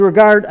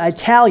Regard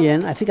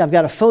Italian, I think I've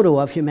got a photo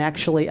of him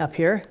actually up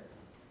here.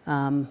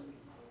 I'm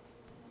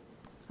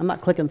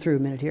not clicking through a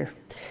minute here.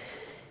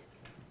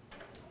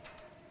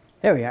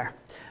 There we are.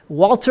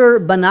 Walter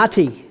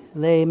Bonatti.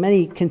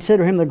 Many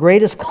consider him the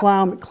greatest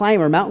mountain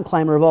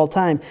climber of all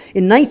time.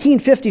 In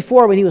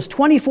 1954, when he was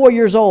 24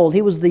 years old,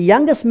 he was the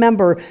youngest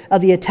member of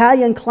the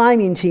Italian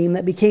climbing team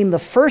that became the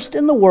first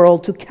in the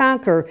world to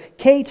conquer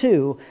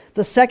K2,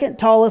 the second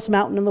tallest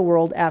mountain in the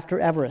world after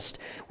Everest.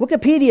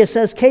 Wikipedia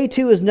says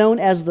K2 is known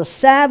as the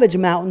Savage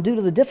Mountain due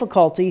to the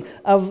difficulty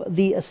of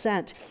the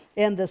ascent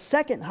and the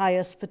second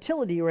highest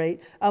fertility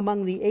rate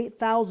among the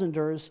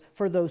 8,000ers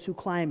for those who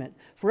climb it.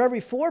 For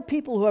every 4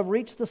 people who have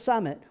reached the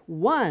summit,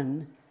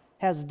 1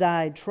 has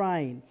died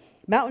trying.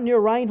 Mountaineer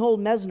Reinhold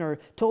Messner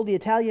told the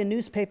Italian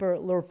newspaper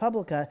La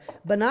Repubblica,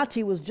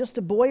 Bonatti was just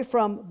a boy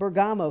from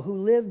Bergamo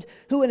who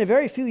in a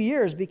very few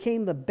years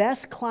became the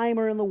best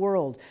climber in the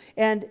world,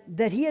 and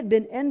that he had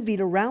been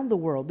envied around the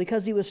world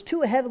because he was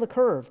too ahead of the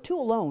curve, too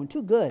alone,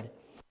 too good.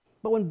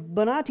 But when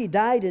Bonatti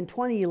died in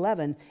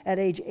 2011 at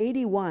age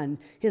 81,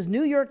 his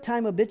New York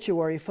Times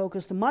obituary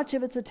focused much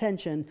of its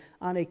attention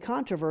on a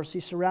controversy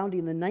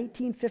surrounding the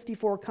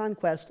 1954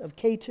 conquest of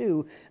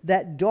K2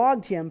 that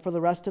dogged him for the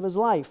rest of his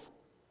life.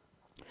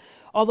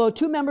 Although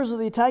 2 members of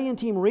the Italian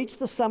team reached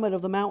the summit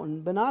of the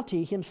mountain,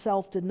 Bonatti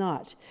himself did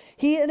not.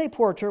 He and a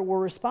porter were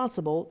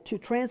responsible to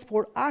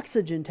transport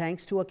oxygen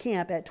tanks to a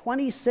camp at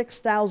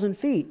 26,000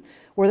 feet,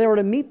 where they were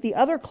to meet the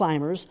other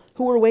climbers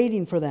who were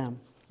waiting for them.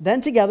 Then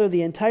together,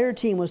 the entire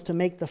team was to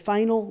make the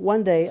final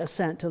one-day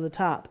ascent to the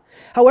top.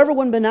 However,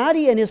 when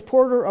Bonatti and his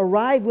porter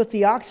arrived with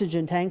the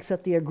oxygen tanks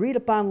at the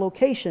agreed-upon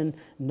location,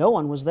 no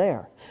one was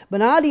there.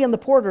 Bonatti and the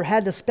porter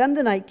had to spend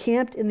the night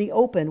camped in the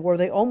open where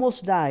they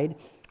almost died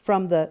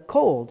from the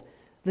cold.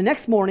 The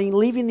next morning,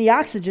 leaving the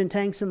oxygen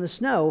tanks in the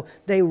snow,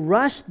 they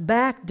rushed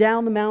back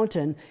down the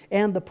mountain,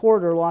 and the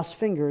porter lost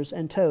fingers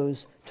and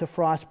toes to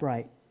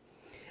frostbite.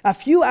 A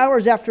few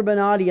hours after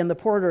Bonatti and the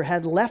porter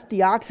had left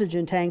the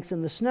oxygen tanks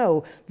in the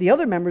snow, the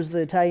other members of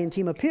the Italian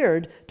team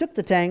appeared, took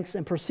the tanks,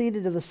 and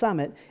proceeded to the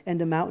summit and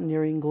to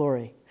mountaineering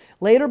glory.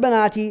 Later,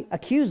 Bonatti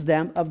accused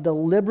them of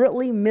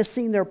deliberately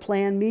missing their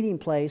planned meeting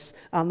place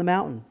on the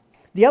mountain.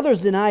 The others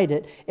denied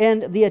it,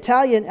 and the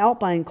Italian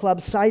Alpine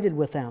Club sided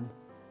with them.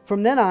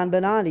 From then on,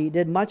 Bonatti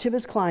did much of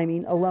his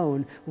climbing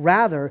alone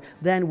rather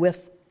than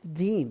with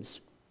teams.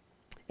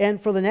 And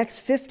for the next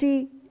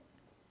 50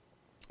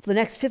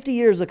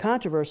 years, the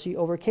controversy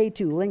over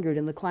K2 lingered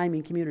in the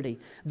climbing community.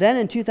 Then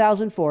in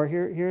 2004,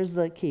 here's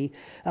the key,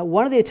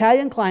 one of the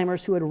Italian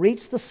climbers who had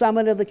reached the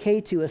summit of the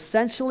K2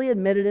 essentially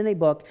admitted in a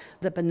book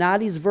that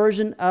Bonatti's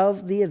version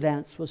of the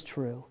events was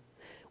true.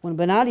 When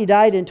Bonatti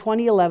died in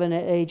 2011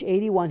 at age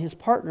 81, his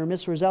partner,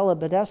 Miss Rosella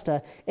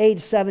Badesta,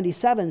 age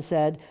 77,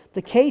 said,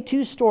 the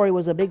K2 story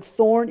was a big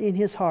thorn in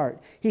his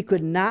heart. He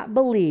could not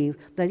believe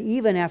that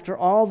even after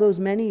all those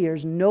many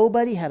years,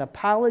 nobody had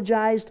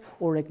apologized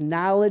or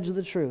acknowledged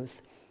the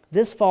truth.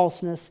 This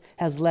falseness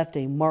has left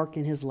a mark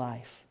in his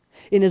life.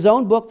 In his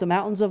own book, The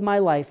Mountains of My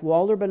Life,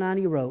 Walter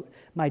Bonatti wrote,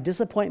 my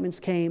disappointments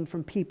came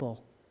from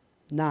people,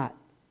 not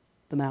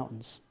the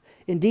mountains.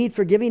 Indeed,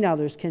 forgiving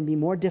others can be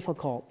more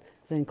difficult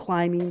than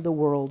climbing the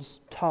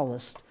world's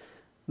tallest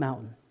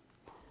mountain.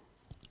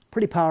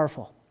 Pretty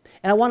powerful.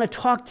 And I want to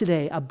talk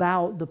today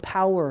about the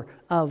power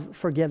of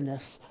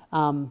forgiveness,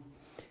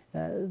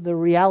 the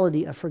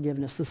reality of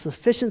forgiveness, the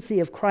sufficiency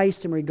of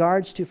Christ in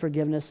regards to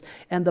forgiveness,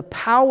 and the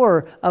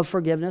power of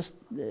forgiveness,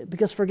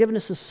 because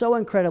forgiveness is so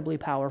incredibly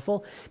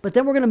powerful. But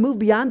then we're going to move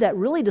beyond that,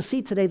 really to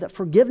see today that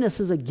forgiveness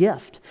is a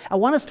gift. I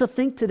want us to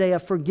think today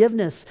of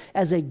forgiveness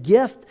as a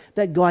gift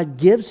that God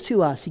gives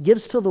to us. He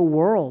gives to the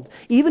world.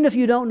 Even if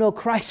you don't know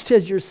Christ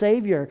as your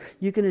Savior,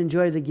 you can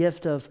enjoy the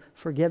gift of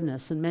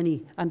forgiveness. And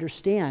many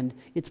understand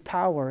its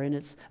power and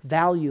its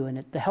value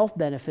and the health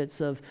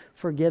benefits of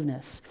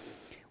forgiveness.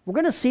 We're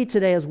going to see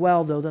today as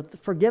well, though,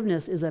 that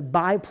forgiveness is a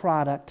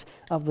byproduct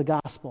of the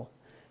gospel.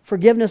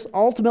 Forgiveness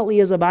ultimately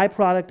is a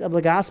byproduct of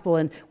the gospel,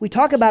 and we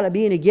talk about it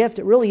being a gift.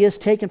 It really is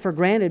taken for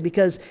granted,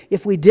 because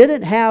if we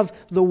didn't have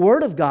the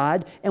Word of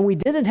God and we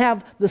didn't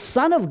have the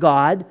Son of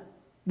God,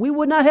 we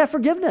would not have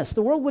forgiveness.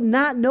 The world would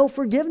not know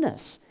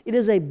forgiveness. It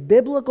is a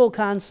biblical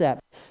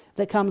concept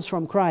that comes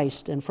from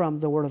Christ and from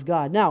the Word of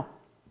God. Now,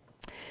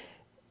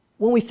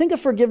 when we think of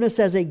forgiveness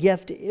as a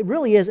gift, it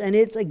really is, and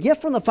it's a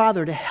gift from the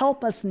Father to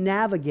help us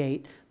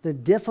navigate the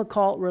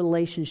difficult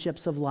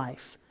relationships of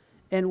life.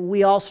 And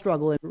we all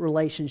struggle in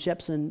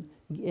relationships, and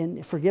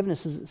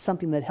forgiveness is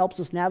something that helps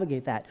us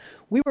navigate that.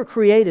 We were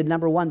created,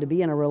 number one, to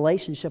be in a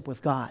relationship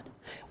with God.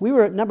 We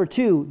were, number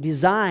two,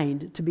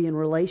 designed to be in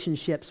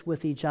relationships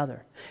with each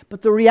other.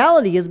 But the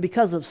reality is,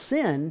 because of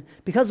sin,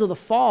 because of the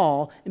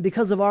fall, and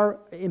because of our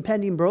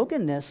impending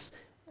brokenness,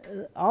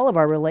 all of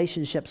our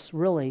relationships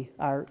really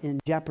are in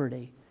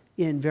jeopardy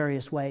in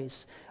various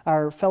ways.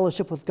 Our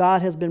fellowship with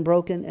God has been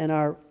broken, and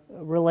our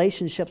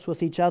relationships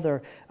with each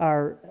other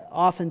are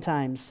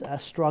oftentimes a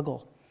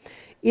struggle.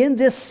 In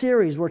this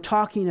series, we're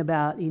talking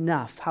about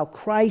enough, how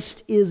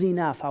Christ is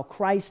enough, how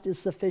Christ is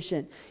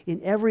sufficient in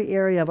every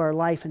area of our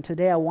life. And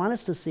today I want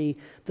us to see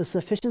the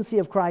sufficiency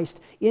of Christ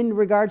in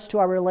regards to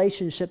our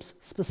relationships,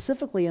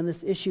 specifically in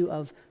this issue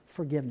of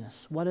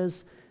forgiveness. What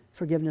does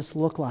forgiveness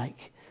look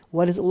like?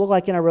 What does it look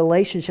like in our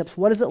relationships?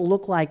 What does it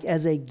look like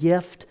as a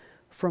gift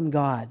from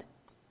God?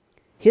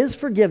 His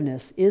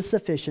forgiveness is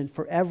sufficient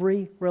for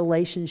every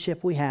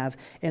relationship we have,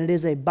 and it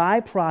is a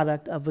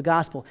byproduct of the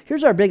gospel.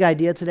 Here's our big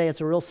idea today. It's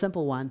a real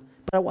simple one,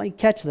 but I want you to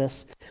catch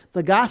this.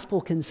 The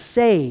gospel can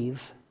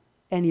save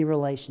any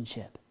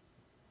relationship.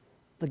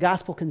 The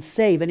gospel can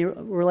save any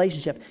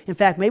relationship. In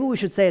fact, maybe we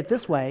should say it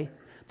this way.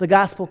 The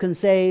gospel can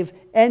save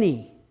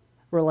any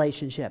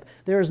relationship.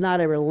 There is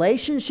not a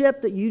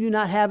relationship that you do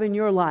not have in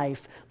your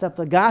life that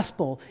the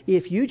gospel,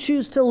 if you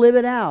choose to live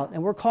it out,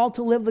 and we're called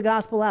to live the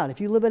gospel out,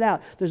 if you live it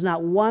out, there's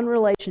not one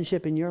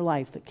relationship in your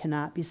life that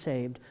cannot be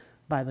saved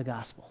by the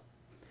gospel.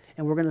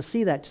 And we're going to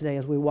see that today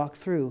as we walk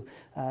through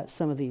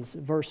some of these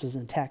verses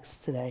and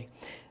texts today.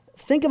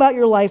 Think about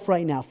your life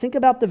right now. Think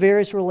about the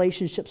various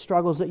relationship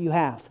struggles that you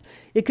have.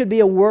 It could be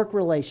a work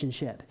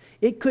relationship.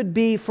 It could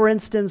be, for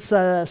instance,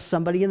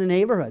 somebody in the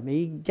neighborhood. Maybe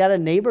you got a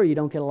neighbor you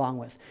don't get along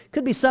with. It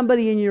could be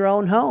somebody in your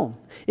own home.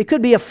 It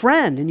could be a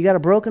friend, and you got a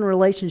broken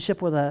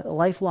relationship with a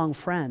lifelong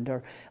friend,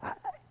 or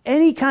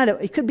any kind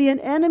of, it could be an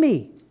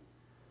enemy.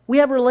 We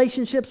have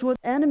relationships with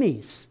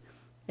enemies,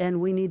 and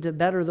we need to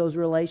better those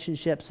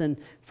relationships, and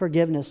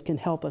forgiveness can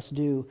help us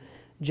do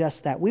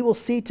just that. We will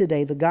see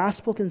today the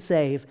gospel can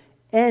save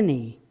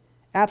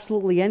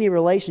absolutely any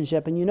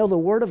relationship. And you know the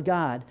Word of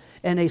God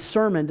and a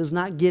sermon does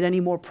not get any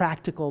more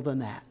practical than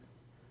that.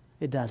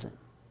 It doesn't.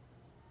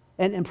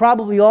 And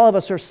probably all of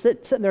us are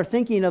sitting there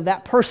thinking of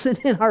that person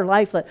in our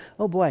life that,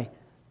 oh boy,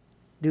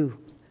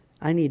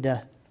 I need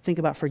to think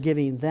about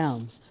forgiving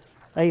them.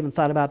 I even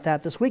thought about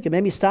that this week. It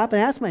made me stop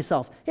and ask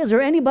myself, hey, is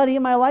there anybody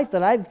in my life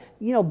that I've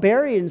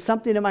buried in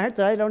something in my heart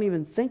that I don't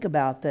even think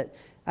about that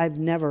I've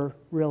never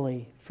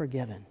really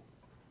forgiven?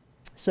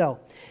 So,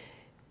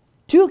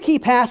 two key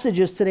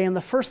passages today, and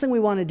the first thing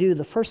we want to do, is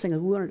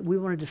we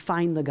want to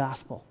define the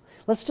gospel.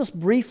 Let's just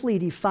briefly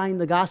define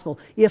the gospel.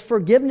 If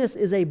forgiveness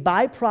is a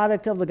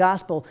byproduct of the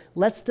gospel,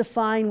 let's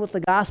define what the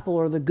gospel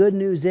or the good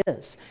news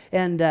is.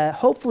 And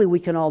hopefully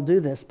we can all do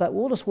this, but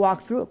we'll just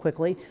walk through it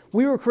quickly.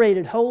 We were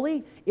created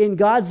holy, in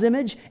God's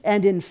image,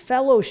 and in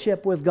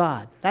fellowship with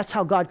God. That's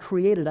how God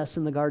created us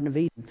in the Garden of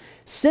Eden.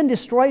 Sin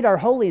destroyed our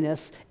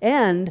holiness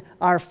and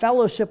our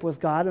fellowship with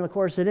God, and of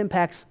course it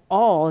impacts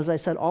all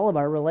of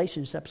our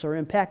relationships are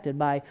impacted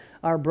by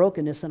our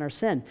brokenness and our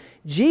sin.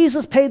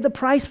 Jesus paid the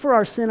price for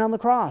our sin on the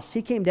cross.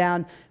 He came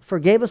down,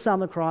 forgave us on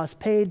the cross,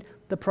 paid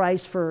the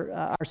price for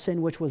our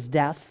sin, which was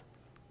death,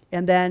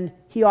 and then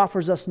He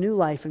offers us new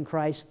life in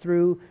Christ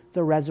through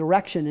the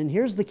resurrection. And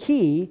here's the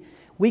key.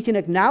 We can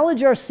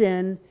acknowledge our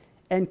sin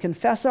and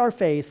confess our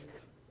faith,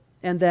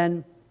 and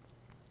then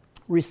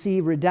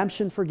receive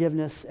redemption,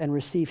 forgiveness, and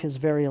receive His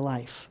very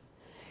life.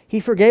 He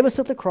forgave us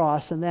at the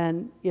cross, and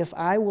then if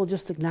I will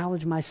just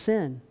acknowledge my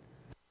sin,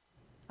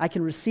 I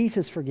can receive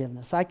His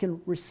forgiveness. I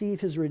can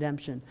receive His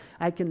redemption.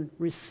 I can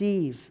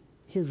receive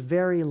His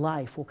very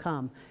life will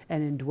come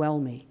and indwell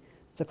me,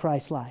 the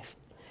Christ life.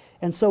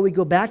 And so we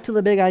go back to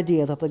the big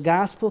idea that the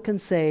gospel can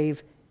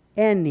save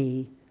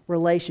any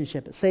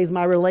relationship. It saves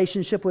my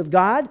relationship with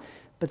God,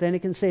 but then it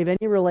can save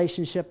any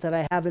relationship that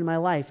I have in my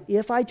life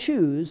if I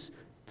choose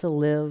to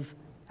live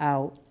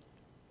out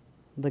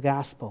the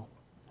gospel.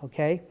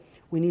 Okay?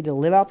 We need to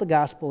live out the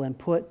gospel and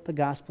put the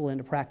gospel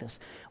into practice.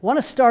 I want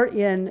to start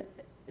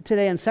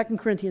today in 2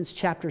 Corinthians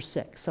chapter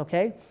 6,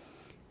 okay?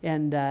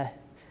 And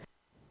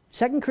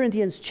 2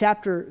 Corinthians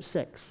chapter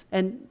 6.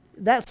 And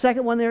that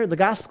second one there, the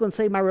gospel can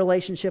save my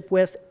relationship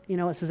with,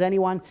 it says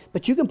anyone,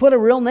 but you can put a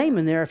real name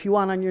in there if you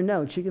want on your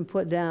notes. You can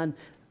put down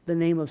the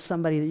name of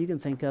somebody that you can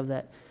think of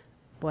that,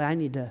 boy, I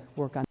need to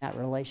work on that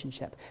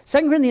relationship.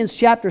 2 Corinthians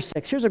chapter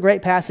 6, here's a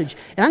great passage.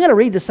 And I'm going to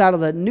read this out of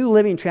the New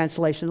Living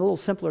Translation, a little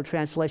simpler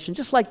translation,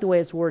 just like the way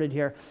it's worded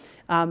here.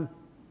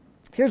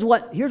 Here's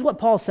what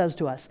Paul says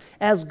to us.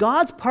 As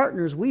God's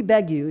partners, we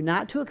beg you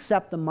not to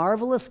accept the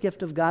marvelous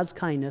gift of God's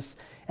kindness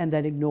and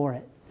then ignore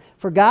it.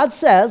 For God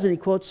says, and he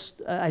quotes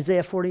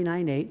Isaiah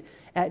 49:8,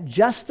 at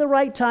just the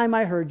right time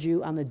I heard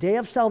you, on the day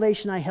of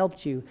salvation I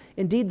helped you.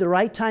 Indeed, the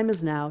right time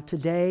is now.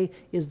 Today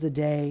is the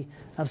day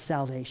of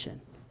salvation.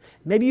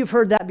 Maybe you've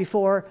heard that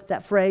before,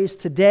 that phrase,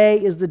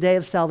 today is the day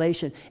of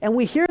salvation. And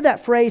we hear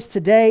that phrase,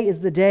 today is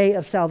the day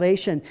of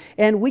salvation.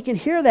 And we can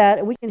hear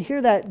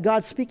that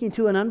God speaking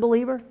to an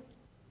unbeliever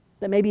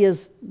that maybe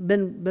has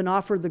been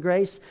offered the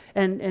grace.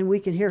 And we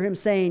can hear Him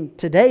saying,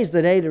 today's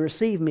the day to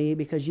receive me,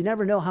 because you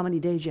never know how many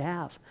days you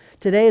have.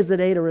 Today is the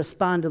day to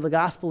respond to the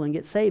gospel and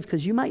get saved,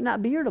 because you might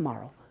not be here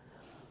tomorrow.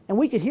 And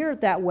we could hear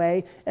it that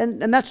way,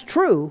 and that's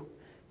true.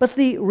 But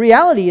the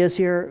reality is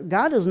here,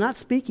 God is not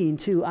speaking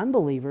to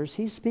unbelievers.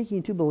 He's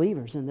speaking to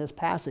believers in this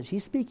passage.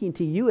 He's speaking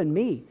to you and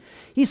me.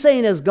 He's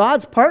saying, as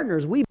God's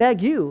partners, we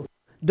beg you,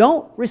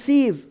 don't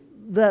receive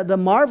the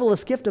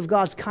marvelous gift of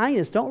God's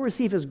kindness. Don't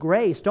receive His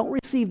grace. Don't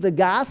receive the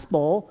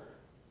gospel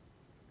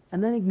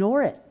and then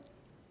ignore it.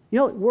 You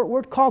know,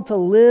 we're called to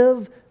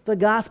live the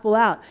gospel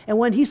out. And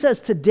when he says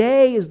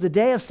today is the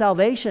day of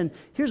salvation,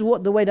 here's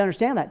the way to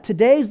understand that.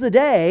 Today's the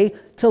day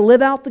to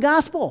live out the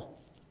gospel.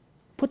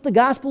 Put the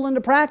gospel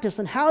into practice.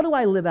 And how do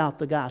I live out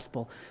the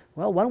gospel?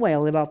 Well, one way I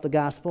live out the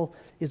gospel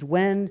is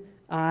when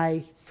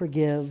I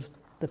forgive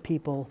the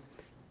people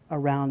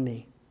around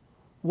me.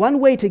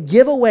 One way to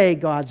give away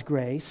God's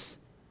grace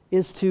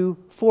is to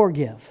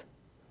forgive.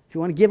 If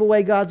you want to give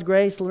away God's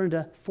grace, learn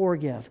to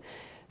forgive.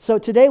 So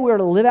today we're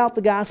to live out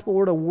the gospel.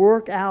 We're to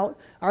work out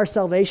our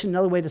salvation.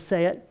 Another way to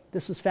say it,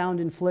 this is found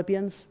in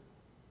Philippians.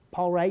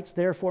 Paul writes,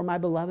 "Therefore, my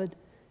beloved,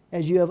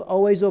 as you have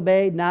always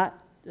obeyed, not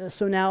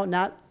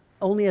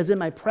only as in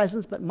my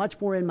presence, but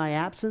much more in my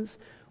absence,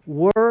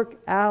 work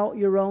out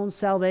your own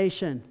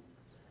salvation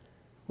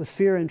with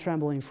fear and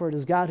trembling. For it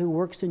is God who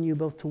works in you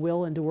both to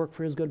will and to work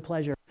for his good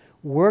pleasure."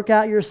 Work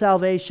out your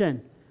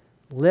salvation.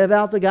 Live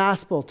out the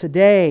gospel.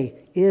 Today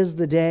is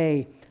the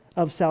day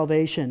of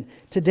salvation.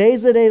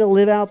 Today's the day to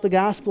live out the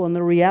gospel, and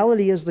the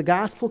reality is the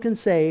gospel can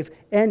save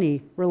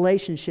any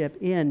relationship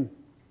in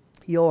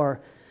your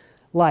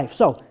life.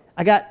 So,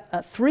 I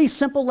got 3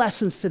 simple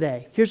lessons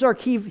today. Here's our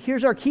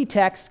key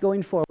text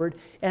going forward,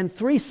 and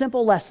 3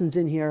 simple lessons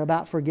in here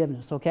about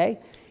forgiveness, okay?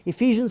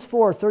 Ephesians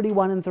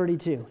 4:31 and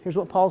 32. Here's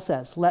what Paul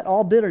says. "Let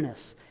all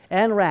bitterness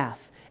and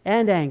wrath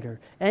and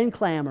anger and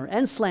clamor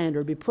and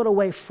slander be put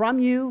away from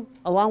you,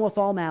 along with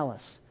all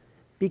malice.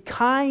 Be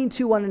kind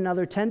to one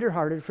another,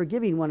 tenderhearted,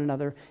 forgiving one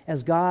another,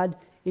 as God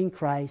in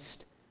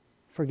Christ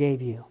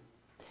forgave you."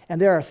 And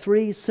there are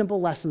 3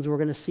 simple lessons we're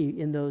going to see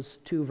in those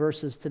 2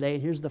 verses today.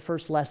 And here's the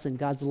first lesson,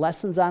 God's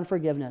lessons on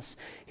forgiveness.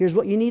 Here's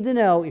what you need to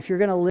know if you're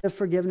going to live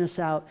forgiveness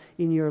out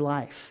in your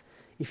life.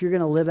 If you're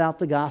going to live out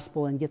the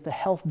gospel and get the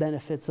health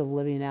benefits of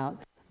living out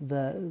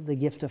the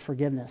gift of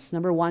forgiveness.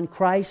 Number 1,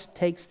 Christ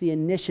takes the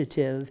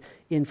initiative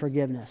in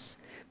forgiveness.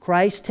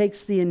 Christ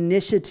takes the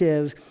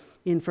initiative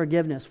in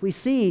forgiveness. We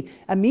see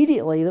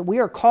immediately that we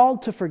are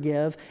called to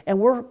forgive, and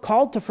we're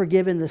called to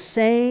forgive in the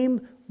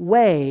same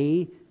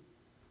way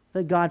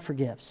that God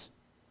forgives.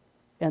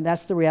 And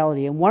that's the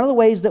reality. And one of the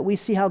ways that we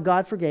see how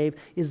God forgave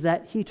is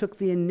that he took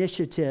the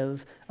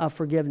initiative of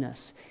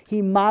forgiveness.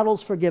 He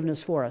models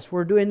forgiveness for us.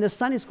 We're doing this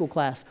Sunday school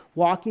class,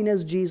 Walking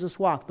as Jesus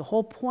Walked. The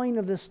whole point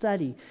of this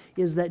study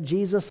is that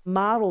Jesus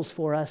models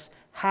for us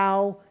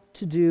how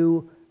to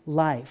do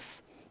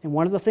life. And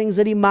one of the things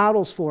that he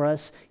models for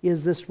us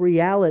is this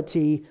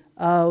reality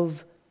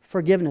of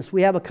forgiveness.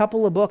 We have a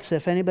couple of books.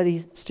 If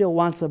anybody still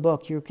wants a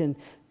book, you can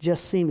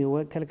just see me.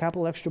 We've got a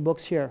couple extra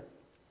books here.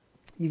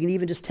 You can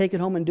even just take it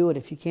home and do it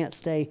if you can't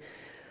stay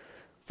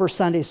for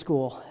Sunday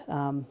school.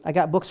 I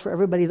got books for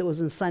everybody that was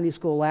in Sunday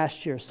school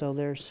last year, so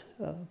there's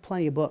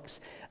plenty of books.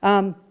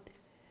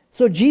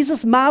 So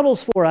Jesus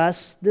models for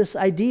us this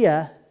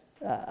idea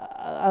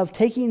of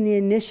taking the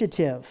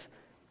initiative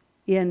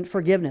in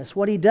forgiveness.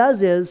 What he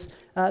does is,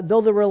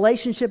 though the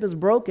relationship is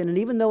broken, and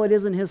even though it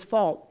isn't his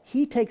fault,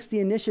 he takes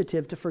the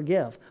initiative to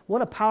forgive.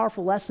 What a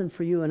powerful lesson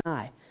for you and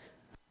I.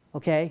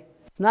 Okay?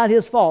 It's not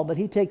his fault, but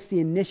he takes the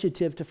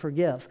initiative to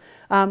forgive.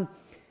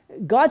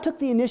 God took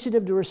the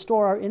initiative to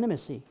restore our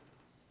intimacy.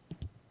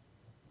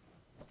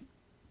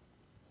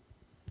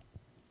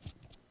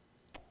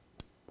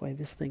 Boy,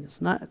 this thing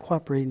is not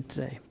cooperating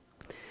today.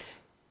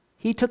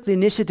 He took the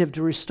initiative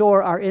to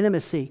restore our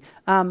intimacy.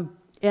 And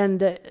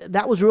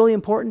that was really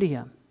important to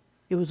him.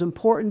 It was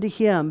important to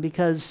him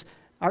because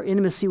our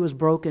intimacy was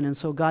broken, and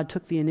so God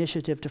took the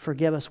initiative to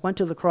forgive us, went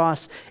to the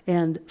cross,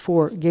 and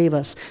forgave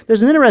us.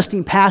 There's an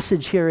interesting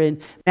passage here in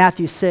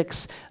Matthew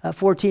 6,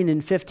 14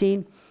 and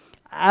 15.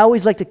 I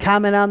always like to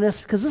comment on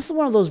this because this is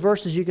one of those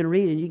verses you can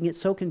read and you can get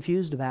so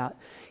confused about.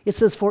 It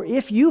says, "For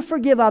if you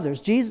forgive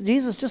others,"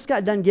 Jesus just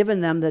got done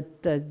giving them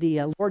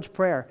the Lord's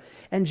Prayer.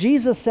 And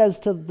Jesus says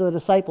to the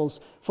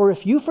disciples, "For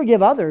if you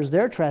forgive others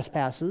their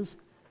trespasses,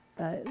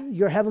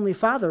 your heavenly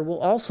Father will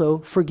also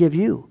forgive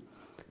you.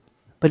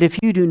 But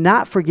if you do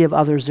not forgive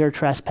others their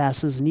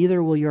trespasses,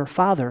 neither will your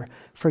Father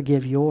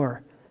forgive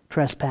your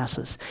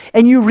trespasses."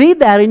 And you read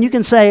that and you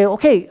can say,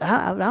 okay,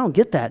 I don't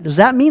get that. Does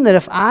that mean that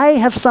if I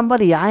have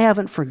somebody I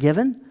haven't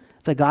forgiven,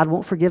 that God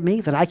won't forgive me,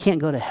 that I can't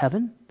go to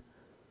heaven?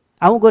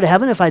 I won't go to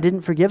heaven if I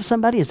didn't forgive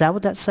somebody? Is that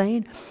what that's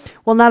saying?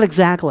 Well, not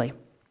exactly.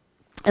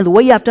 And the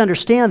way you have to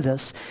understand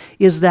this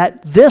is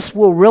that this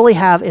will really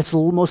have its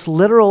most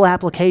literal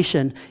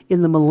application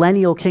in the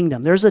millennial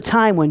kingdom. There's a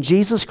time when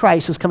Jesus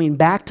Christ is coming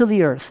back to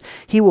the earth.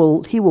 He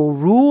will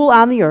rule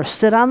on the earth,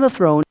 sit on the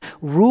throne,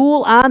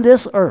 rule on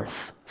this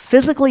earth,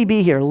 physically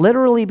be here,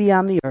 literally be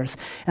on the earth.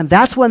 And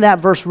that's when that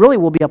verse really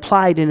will be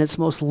applied in its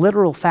most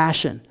literal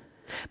fashion.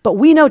 But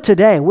we know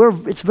today,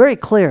 it's very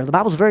clear, the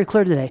Bible's very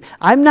clear today,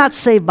 I'm not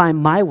saved by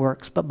my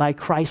works, but by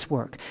Christ's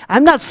work.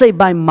 I'm not saved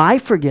by my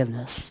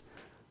forgiveness,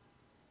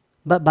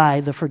 but by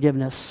the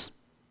forgiveness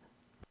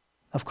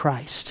of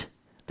Christ.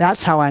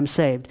 That's how I'm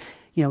saved.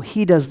 You know,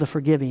 he does the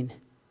forgiving,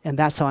 and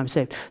that's how I'm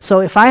saved.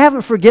 So if I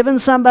haven't forgiven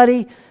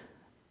somebody,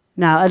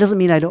 now that doesn't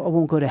mean I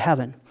won't go to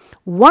heaven.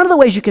 One of the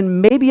ways you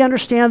can maybe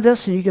understand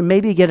this and you can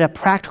maybe get a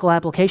practical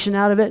application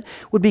out of it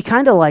would be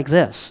kind of like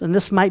this, and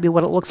this might be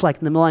what it looks like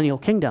in the millennial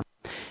kingdom.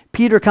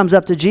 Peter comes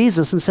up to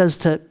Jesus and says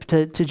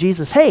to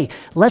Jesus, hey,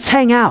 let's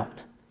hang out,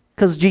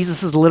 because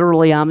Jesus is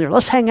literally on there.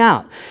 Let's hang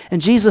out.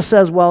 And Jesus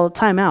says, well,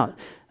 time out.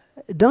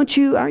 Aren't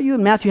you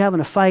and Matthew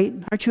having a fight?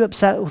 Aren't you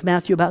upset with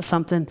Matthew about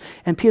something?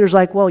 And Peter's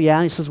like, well, yeah.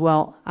 And he says,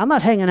 well, I'm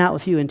not hanging out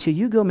with you until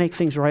you go make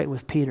things right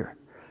with Peter,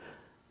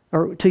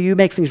 or till you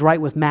make things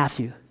right with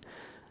Matthew.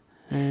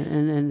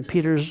 And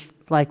Peter's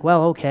like,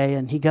 well, okay,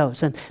 and he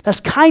goes. And that's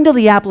kind of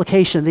the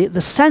application.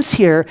 The sense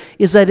here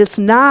is that it's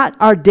not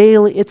our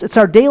daily, it's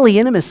our daily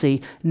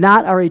intimacy,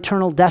 not our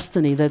eternal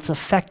destiny that's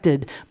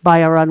affected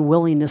by our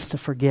unwillingness to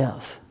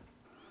forgive.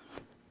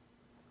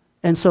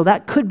 And so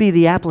that could be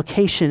the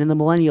application in the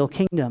millennial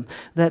kingdom,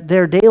 that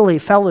their daily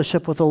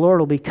fellowship with the Lord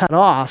will be cut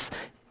off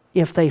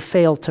if they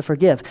fail to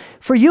forgive.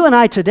 For you and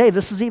I today,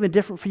 this is even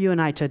different for you and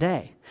I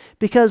today,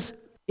 because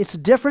it's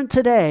different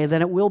today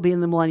than it will be in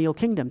the millennial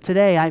kingdom.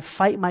 Today, I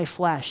fight my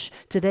flesh.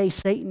 Today,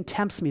 Satan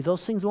tempts me.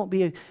 Those things won't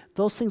be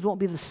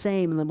the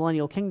same in the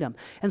millennial kingdom.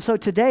 And so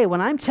today, when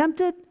I'm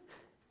tempted,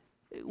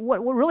 what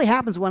really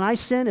happens when I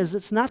sin is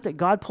it's not that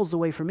God pulls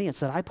away from me,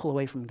 it's that I pull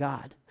away from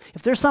God.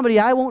 If there's somebody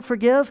I won't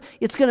forgive,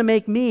 it's going to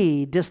make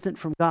me distant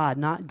from God,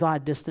 not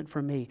God distant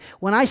from me.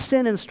 When I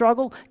sin and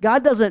struggle,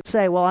 God doesn't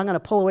say, well, I'm going to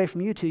pull away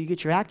from you till you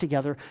get your act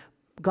together.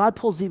 God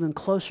pulls even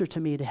closer to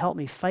me to help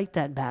me fight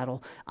that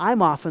battle.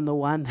 I'm often the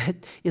one that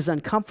is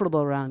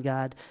uncomfortable around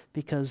God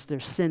because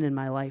there's sin in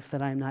my life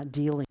that I'm not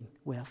dealing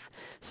with.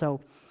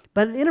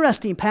 But an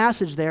interesting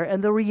passage there,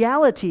 and the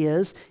reality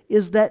is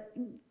that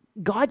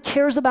God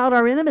cares about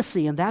our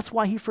intimacy, and that's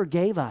why he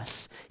forgave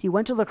us. He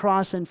went to the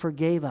cross and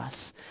forgave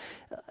us.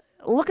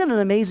 Look at an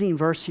amazing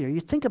verse here.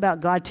 You think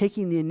about God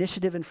taking the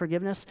initiative in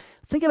forgiveness.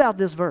 Think about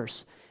this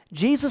verse.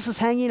 Jesus is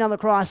hanging on the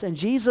cross, and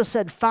Jesus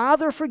said,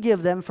 Father,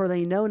 forgive them, for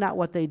they know not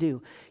what they do.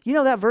 You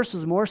know that verse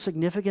is more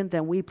significant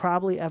than we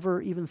probably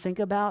ever even think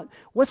about.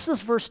 What's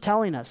this verse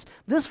telling us?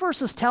 This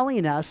verse is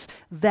telling us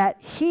that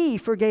he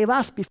forgave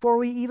us before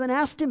we even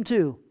asked him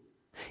to.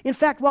 In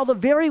fact, while the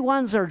very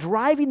ones are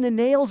driving the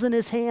nails in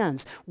his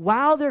hands,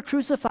 while they're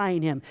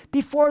crucifying him,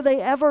 before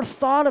they ever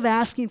thought of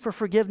asking for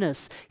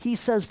forgiveness, he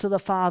says to the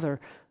Father,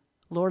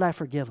 Lord, I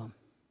forgive them.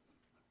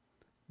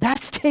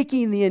 That's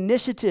taking the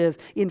initiative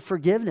in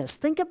forgiveness.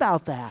 Think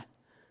about that.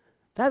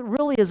 That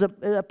really is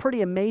a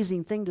pretty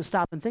amazing thing to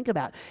stop and think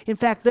about. In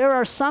fact, there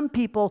are some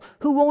people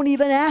who won't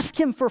even ask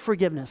him for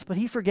forgiveness, but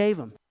he forgave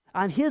them.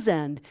 On his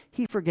end,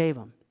 he forgave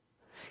them.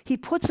 He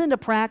puts into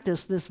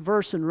practice this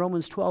verse in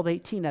Romans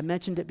 12:18. I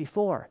mentioned it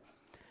before.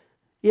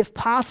 If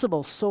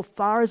possible, so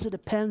far as it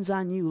depends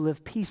on you,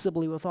 live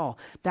peaceably with all.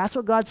 That's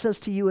what God says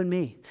to you and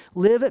me.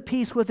 Live at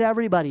peace with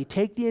everybody.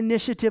 Take the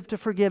initiative to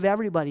forgive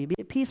everybody. Be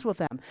at peace with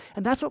them.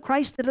 And that's what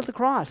Christ did at the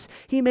cross.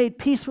 He made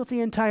peace with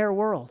the entire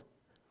world.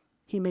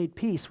 He made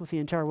peace with the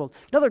entire world.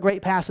 Another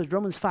great passage,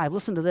 Romans 5.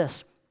 Listen to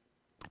this.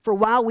 For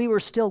while we were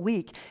still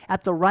weak,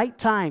 at the right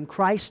time,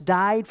 Christ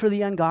died for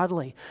the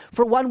ungodly.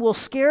 For one will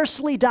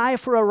scarcely die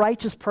for a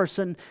righteous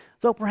person,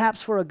 though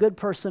perhaps for a good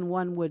person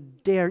one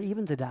would dare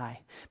even to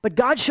die. But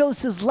God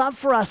shows his love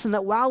for us in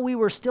that while we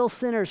were still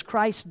sinners,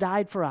 Christ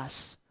died for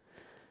us.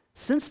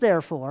 Since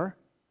therefore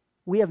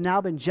we have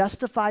now been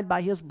justified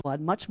by his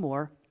blood, much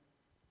more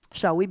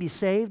shall we be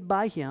saved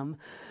by him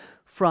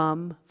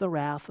from the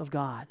wrath of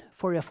God.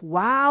 For if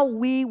while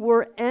we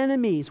were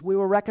enemies, we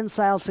were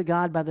reconciled to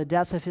God by the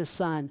death of his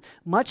Son,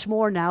 much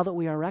more now that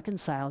we are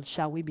reconciled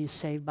shall we be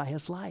saved by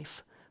his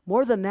life.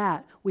 More than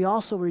that, we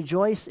also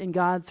rejoice in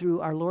God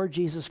through our Lord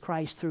Jesus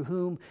Christ, through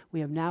whom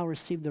we have now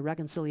received the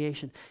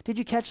reconciliation. Did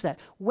you catch that?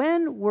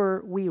 When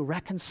were we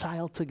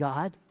reconciled to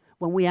God?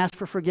 When we asked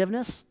for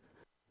forgiveness?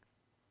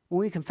 When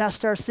we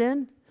confessed our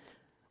sin?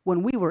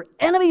 When we were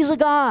enemies of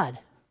God?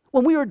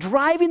 When we were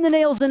driving the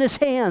nails in his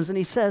hands and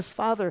he says,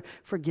 Father,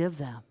 forgive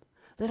them.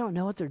 They don't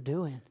know what they're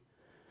doing.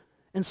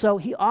 And so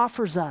he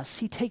offers us,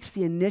 he takes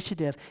the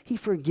initiative, he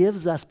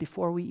forgives us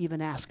before we even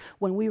ask.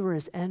 When we were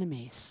his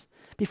enemies,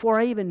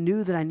 before I even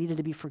knew that I needed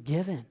to be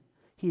forgiven,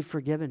 he had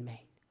forgiven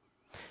me.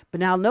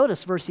 But now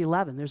notice verse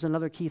 11, there's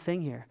another key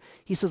thing here.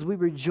 He says we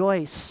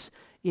rejoice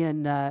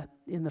in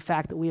the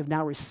fact that we have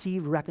now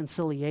received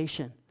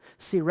reconciliation.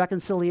 See,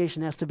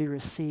 reconciliation has to be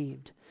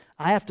received.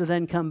 I have to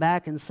then come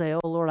back and say,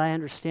 oh Lord, I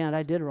understand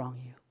I did wrong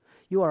you.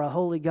 You are a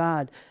holy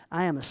God.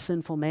 I am a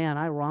sinful man.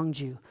 I wronged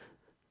you.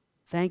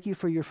 Thank you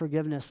for your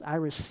forgiveness. I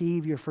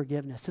receive your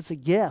forgiveness. It's a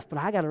gift, but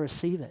I got to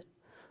receive it.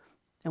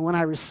 And when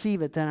I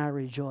receive it, then I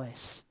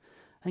rejoice.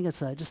 I think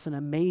it's just an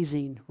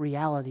amazing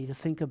reality to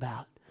think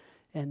about,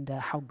 and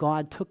how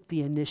God took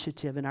the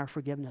initiative in our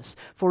forgiveness.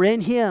 For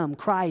in him,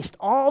 Christ,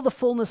 all the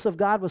fullness of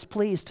God was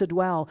pleased to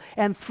dwell,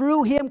 and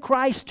through him,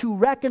 Christ, to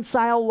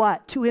reconcile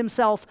what? To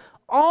himself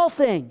all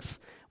things,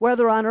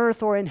 whether on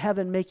earth or in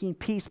heaven, making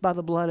peace by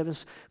the blood of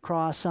his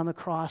cross. On the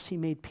cross, he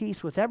made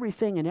peace with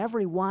everything and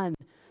everyone.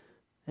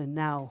 And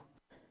now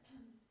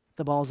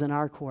the ball's in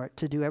our court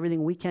to do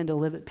everything we can to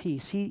live at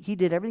peace. He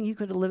did everything he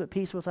could to live at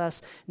peace with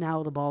us.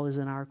 Now the ball is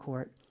in our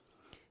court.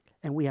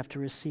 And we have to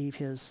receive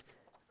his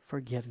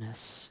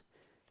forgiveness.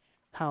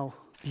 How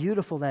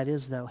beautiful that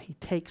is, though. He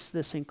takes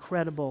this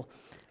incredible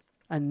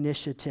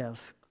initiative.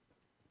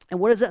 And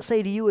what does that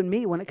say to you and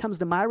me when it comes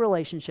to my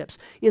relationships?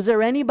 Is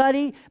there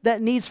anybody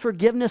that needs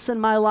forgiveness in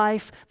my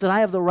life that I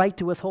have the right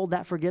to withhold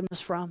that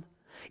forgiveness from?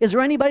 Is there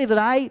anybody that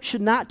I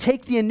should not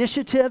take the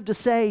initiative to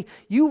say,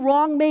 you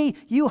wronged me,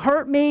 you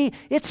hurt me,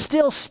 it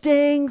still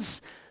stings,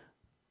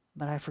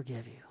 but I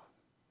forgive you.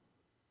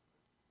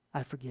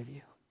 I forgive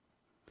you.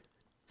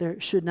 There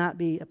should not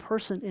be a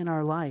person in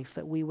our life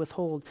that we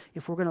withhold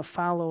if we're going to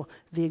follow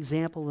the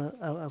example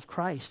of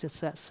Christ. It's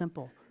that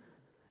simple.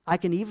 I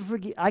can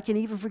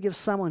even forgive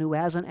someone who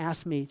hasn't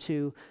asked me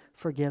to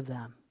forgive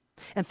them.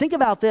 And think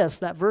about this,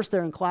 that verse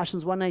there in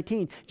Colossians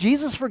 1:19.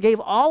 Jesus forgave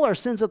all our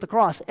sins at the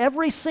cross,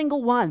 every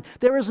single one.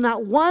 There is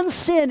not one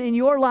sin in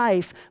your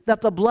life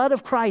that the blood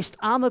of Christ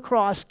on the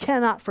cross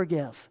cannot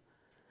forgive.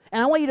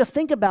 And I want you to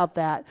think about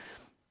that,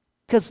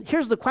 because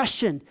here's the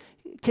question.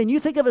 Can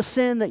you think of a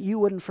sin that you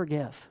wouldn't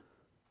forgive?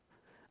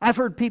 I've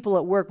heard people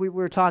at work, we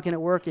were talking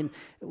at work, and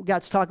we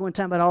got to talking one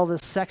time about all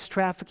this sex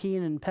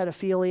trafficking and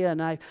pedophilia,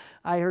 and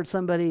I heard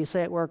somebody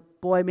say at work,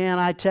 boy, man,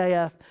 I tell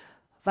you,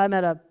 if I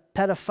met a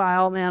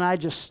pedophile, man,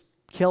 I'd just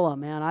kill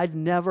him, man. I'd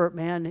never,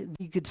 man,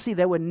 you could see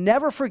they would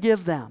never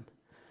forgive them.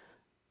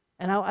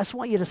 And I just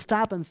want you to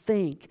stop and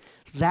think.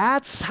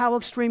 That's how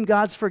extreme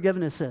God's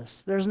forgiveness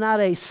is. There's not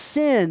a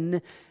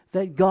sin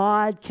that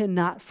God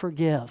cannot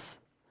forgive.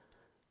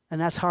 And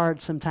that's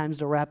hard sometimes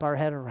to wrap our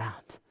head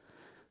around.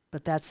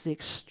 But that's the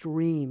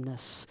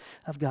extremeness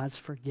of God's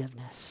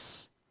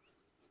forgiveness.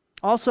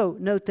 Also,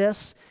 note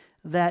this,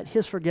 that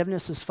his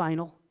forgiveness is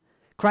final.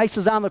 Christ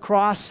is on the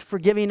cross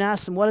forgiving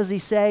us, and what does he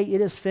say?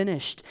 It is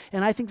finished.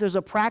 And I think there's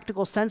a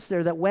practical sense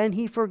there that when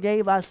he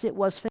forgave us, it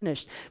was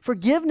finished.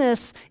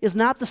 Forgiveness is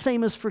not the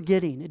same as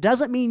forgetting. It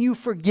doesn't mean you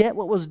forget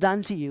what was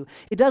done to you.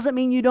 It doesn't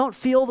mean you don't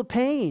feel the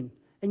pain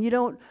and you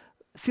don't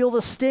feel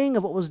the sting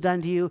of what was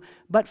done to you,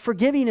 but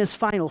forgiving is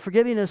final.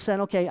 Forgiving is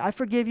saying, okay, I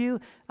forgive you.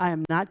 I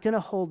am not going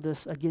to hold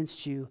this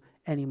against you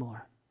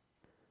anymore.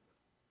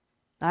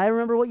 I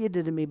remember what you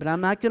did to me, but I'm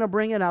not going to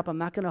bring it up. I'm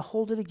not going to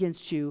hold it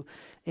against you,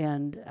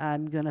 and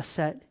I'm going to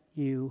set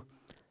you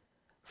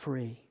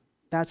free.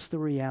 That's the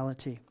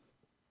reality.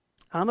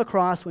 On the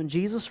cross, when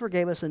Jesus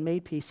forgave us and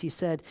made peace, he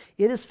said,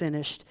 it is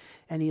finished,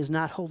 and he is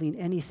not holding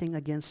anything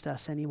against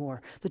us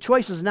anymore. The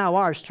choice is now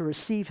ours to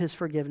receive his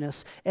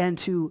forgiveness and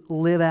to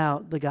live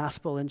out the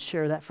gospel and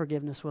share that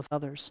forgiveness with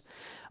others.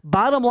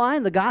 Bottom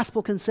line, the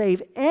gospel can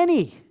save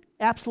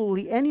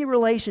absolutely any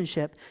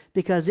relationship,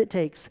 because it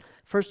takes,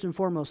 first and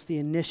foremost, the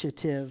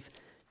initiative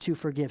to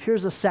forgive.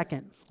 Here's a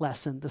second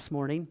lesson this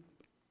morning.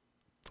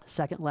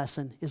 Second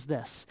lesson is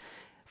this.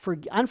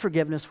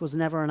 Unforgiveness was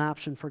never an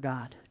option for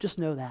God. Just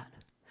know that.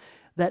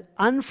 That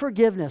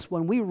unforgiveness,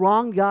 when we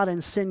wrong God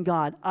and sin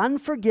God,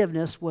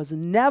 unforgiveness was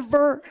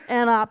never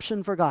an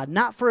option for God.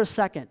 Not for a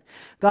second.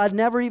 God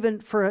never even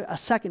for a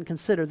second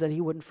considered that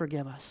he wouldn't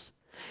forgive us.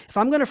 If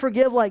I'm going to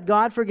forgive like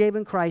God forgave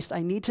in Christ,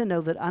 I need to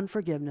know that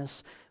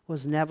unforgiveness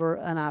was never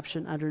an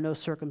option under no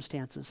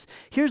circumstances.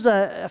 Here's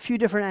a few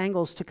different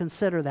angles to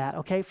consider that,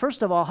 okay?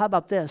 First of all, how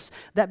about this?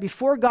 That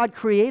before God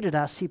created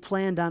us, he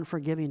planned on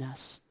forgiving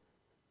us.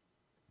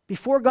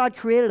 Before God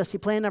created us, he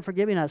planned on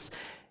forgiving us.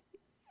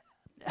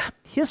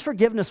 His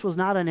forgiveness was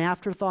not an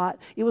afterthought.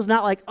 It was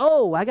not like,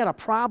 oh, I got a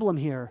problem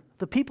here.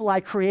 The people I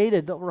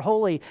created that were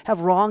holy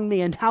have wronged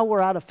me, and now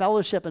we're out of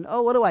fellowship, and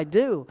oh, what do I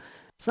do?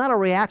 It's not a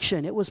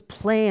reaction. It was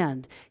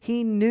planned.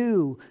 He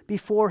knew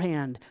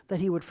beforehand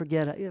that he would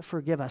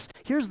forgive us.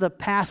 Here's the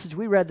passage.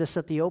 We read this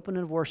at the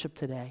opening of worship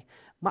today.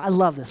 I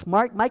love this.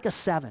 Micah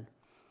 7.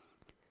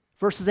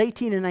 Verses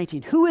 18 and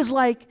 19. Who is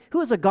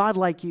a God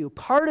like you,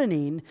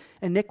 pardoning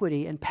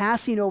iniquity and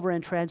passing over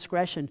in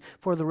transgression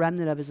for the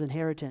remnant of his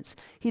inheritance?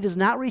 He does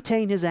not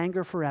retain his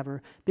anger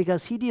forever,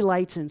 because he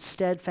delights in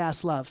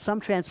steadfast love. Some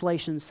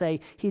translations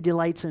say he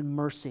delights in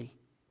mercy.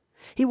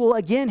 He will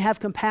again have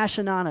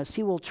compassion on us.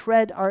 He will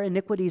tread our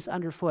iniquities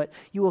underfoot.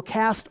 You will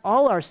cast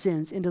all our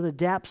sins into the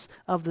depths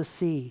of the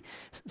sea.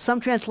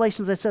 Some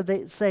translations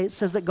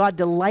says that God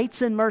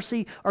delights in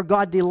mercy, or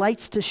God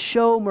delights to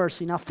show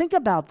mercy. Now think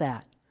about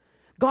that.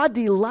 God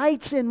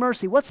delights in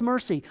mercy. What's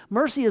mercy?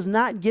 Mercy is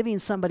not giving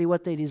somebody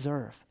what they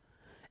deserve.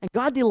 And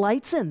God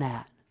delights in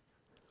that.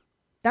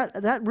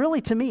 That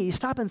really, to me, you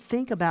stop and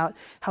think about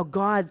how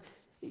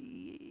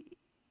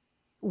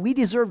we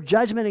deserve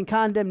judgment and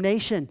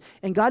condemnation,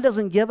 and God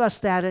doesn't give us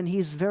that, and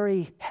he's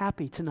very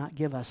happy to not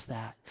give us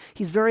that.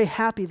 He's very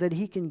happy that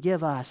he can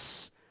give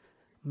us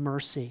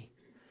mercy.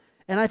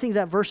 And I think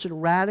that verse should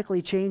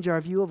radically change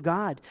our view of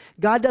God.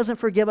 God doesn't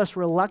forgive us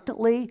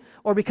reluctantly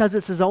or because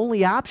it's his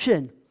only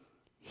option.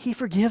 He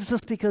forgives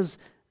us because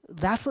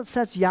that's what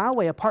sets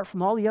Yahweh apart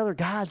from all the other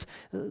gods,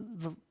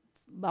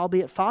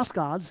 albeit false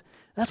gods.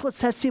 That's what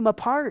sets him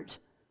apart,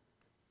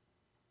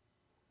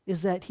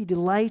 is that he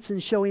delights in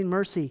showing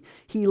mercy.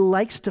 He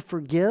likes to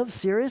forgive,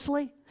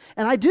 seriously.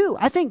 And I do.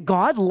 I think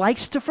God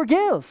likes to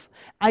forgive.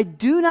 I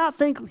do not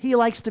think he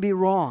likes to be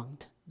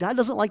wronged. God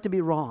doesn't like to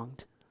be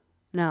wronged.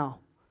 No.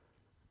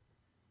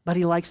 But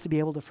he likes to be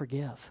able to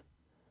forgive.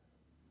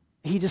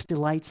 He just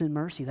delights in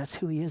mercy. That's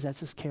who he is. That's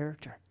his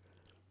character.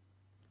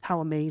 How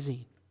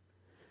amazing.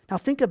 Now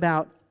think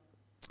about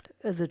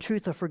the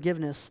truth of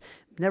forgiveness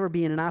never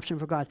being an option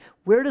for God.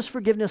 Where does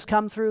forgiveness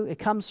come through? It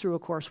comes through,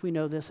 of course, we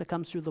know this, it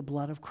comes through the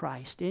blood of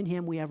Christ. In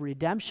him we have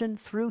redemption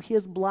through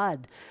his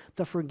blood,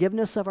 the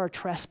forgiveness of our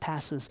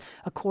trespasses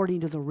according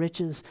to the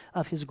riches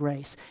of his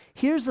grace.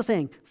 Here's the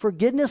thing,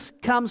 forgiveness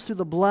comes through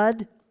the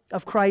blood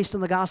of Christ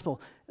and the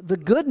gospel. The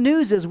good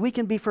news is we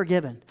can be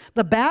forgiven.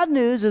 The bad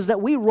news is that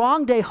we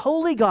wronged a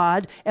holy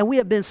God and we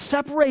have been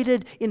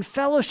separated in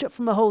fellowship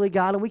from the holy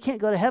God and we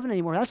can't go to heaven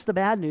anymore. That's the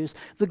bad news.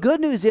 The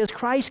good news is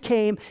Christ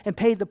came and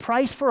paid the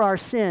price for our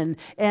sin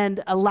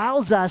and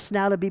allows us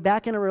now to be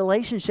back in a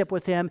relationship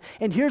with him.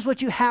 And here's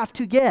what you have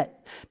to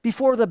get.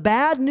 Before the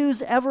bad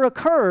news ever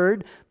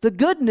occurred, the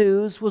good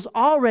news was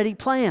already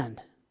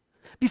planned.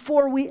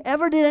 Before we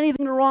ever did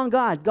anything to wrong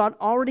God, God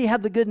already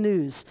had the good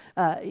news.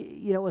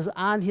 It was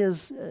on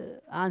his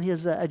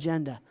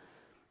agenda.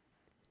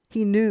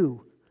 He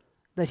knew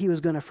that he was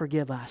going to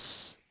forgive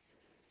us.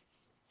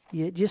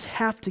 You just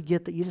have to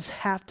get that. You just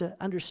have to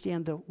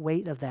understand the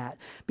weight of that.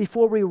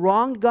 Before we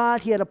wronged God,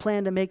 he had a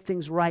plan to make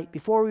things right.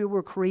 Before we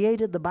were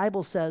created, the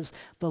Bible says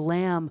the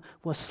Lamb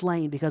was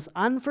slain because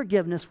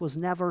unforgiveness was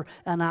never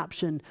an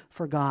option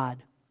for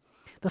God.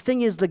 The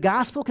thing is, the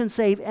gospel can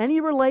save any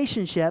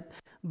relationship,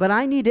 but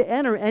I need to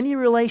enter any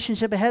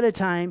relationship ahead of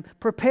time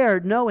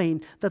prepared,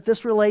 knowing that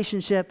this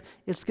relationship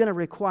is going to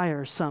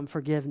require some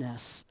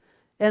forgiveness.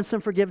 And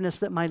some forgiveness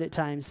that might at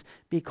times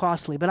be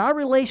costly. But our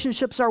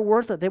relationships are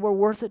worth it. They were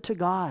worth it to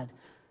God.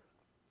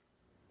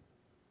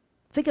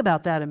 Think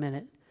about that a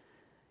minute.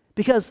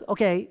 Because,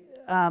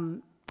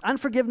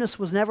 unforgiveness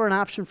was never an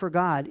option for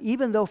God,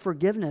 even though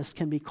forgiveness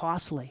can be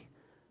costly.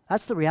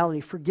 That's the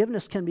reality.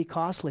 Forgiveness can be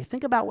costly.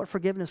 Think about what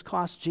forgiveness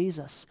cost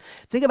Jesus.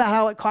 Think about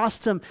how it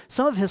cost him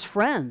some of his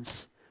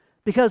friends.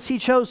 Because he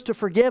chose to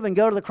forgive and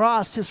go to the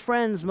cross, his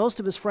friends, most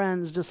of his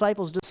friends,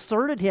 disciples,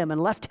 deserted him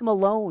and left him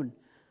alone.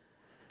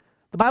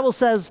 The Bible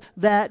says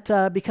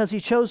that because he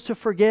chose to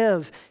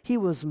forgive, he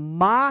was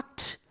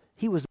mocked,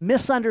 he was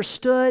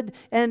misunderstood,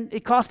 and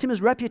it cost him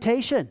his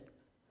reputation.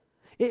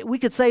 We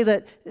could say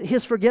that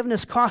his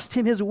forgiveness cost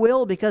him his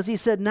will because he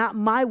said, "Not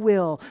my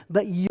will,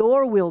 but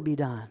your will be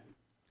done."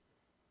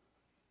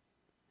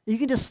 You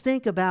can just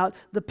think about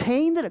the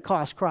pain that it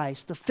cost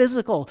Christ, the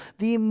physical,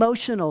 the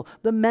emotional,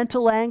 the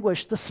mental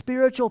anguish, the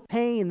spiritual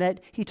pain that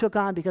he took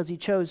on because he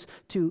chose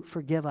to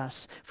forgive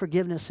us.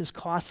 Forgiveness is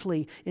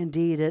costly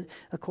indeed. It,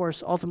 of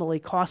course, ultimately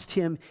cost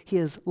him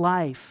his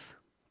life.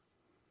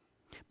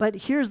 But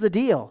here's the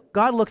deal.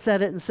 God looks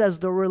at it and says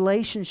the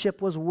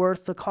relationship was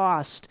worth the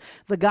cost.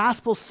 The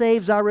gospel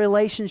saves our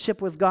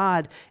relationship with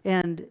God,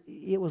 and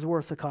it was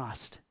worth the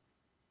cost.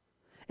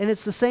 And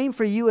it's the same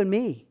for you and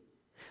me.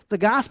 The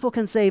gospel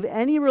can save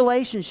any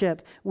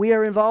relationship we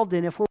are involved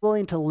in if we're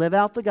willing to live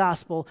out the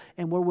gospel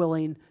and we're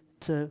willing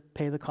to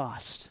pay the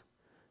cost.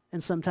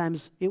 And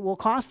sometimes it will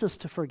cost us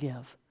to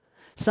forgive.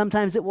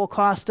 Sometimes it will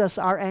cost us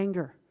our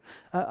anger.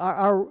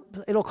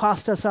 It'll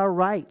cost us our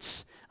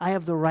rights. I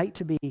have the right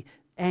to be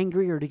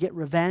angry or to get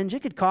revenge.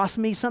 It could cost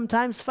me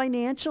sometimes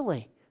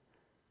financially.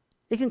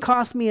 It can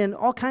cost me in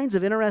all kinds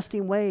of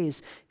interesting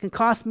ways. It can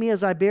cost me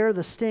as I bear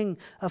the sting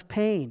of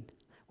pain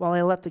while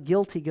I let the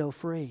guilty go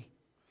free.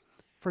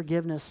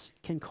 Forgiveness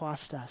can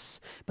cost us.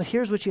 But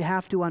here's what you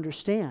have to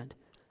understand.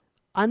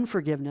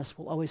 Unforgiveness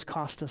will always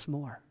cost us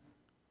more.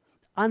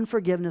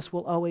 Unforgiveness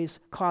will always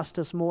cost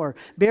us more.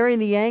 Bearing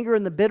the anger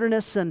and the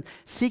bitterness and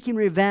seeking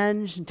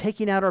revenge and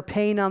taking out our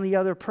pain on the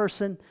other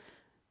person,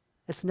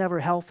 it's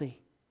never healthy.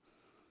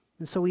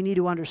 And so we need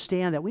to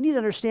understand that. We need to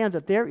understand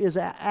that there is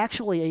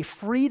actually a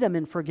freedom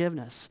in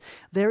forgiveness.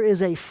 There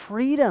is a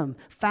freedom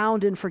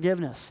found in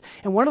forgiveness.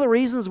 And one of the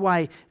reasons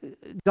why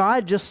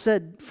God just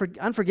said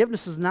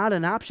unforgiveness is not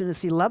an option is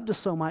he loved us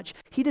so much.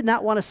 He did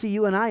not want to see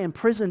you and I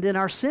imprisoned in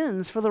our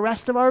sins for the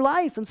rest of our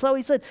life. And so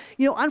he said,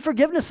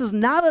 unforgiveness is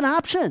not an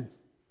option.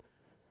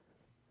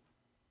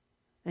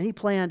 And he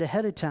planned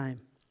ahead of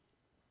time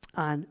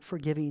on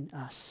forgiving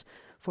us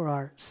for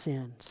our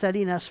sin,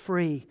 setting us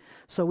free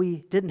so we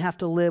didn't have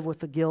to live with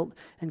the guilt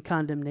and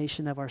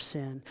condemnation of our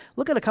sin.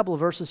 Look at a couple of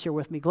verses here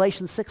with me.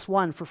 Galatians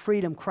 6:1, for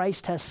freedom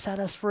Christ has set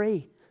us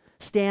free.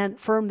 Stand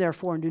firm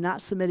therefore and do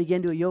not submit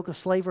again to a yoke of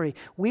slavery.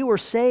 We were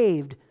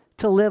saved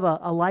to live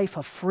a life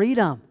of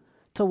freedom,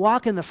 to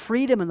walk in the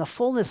freedom and the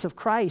fullness of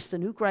Christ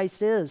and who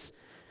Christ is.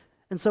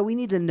 And so we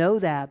need to know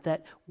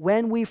that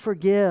when we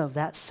forgive,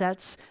 that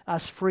sets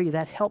us free.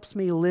 That helps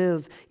me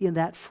live in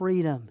that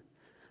freedom.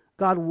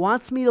 God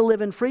wants me to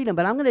live in freedom,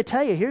 but I'm going to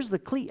tell you, here's the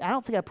key. I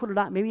don't think I put it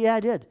on. Maybe I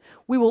did.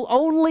 We will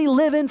only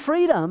live in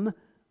freedom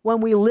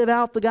when we live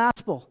out the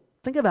gospel.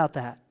 Think about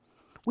that.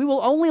 We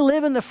will only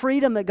live in the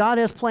freedom that God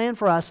has planned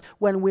for us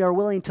when we are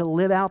willing to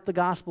live out the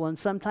gospel. And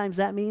sometimes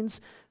that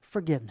means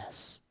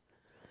forgiveness.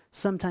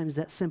 Sometimes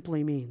that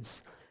simply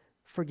means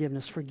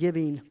forgiveness,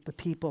 forgiving the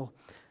people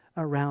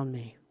around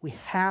me. We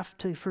have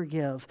to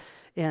forgive,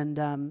 and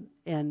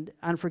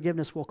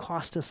unforgiveness will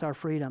cost us our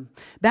freedom.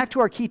 Back to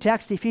our key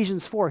text,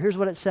 Ephesians 4. Here's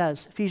what it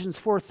says. Ephesians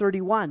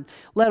 4:31.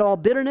 Let all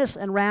bitterness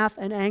and wrath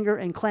and anger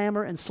and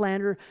clamor and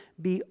slander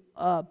be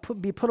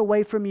put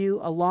away from you,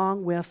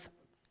 along with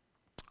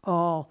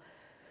all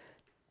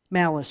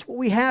malice. What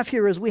we have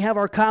here is we have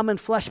our common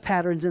flesh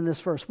patterns in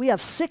this verse. We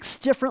have 6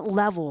 different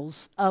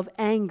levels of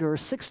anger,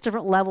 6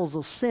 different levels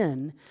of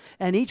sin,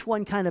 and each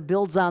one kind of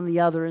builds on the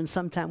other, and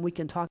sometime we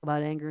can talk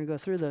about anger and go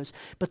through those.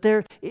 But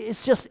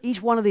it's just,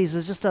 each one of these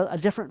is just a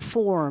different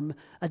form,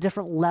 a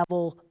different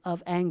level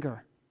of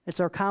anger. It's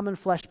our common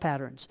flesh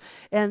patterns.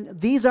 And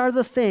these are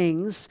the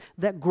things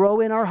that grow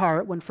in our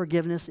heart when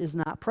forgiveness is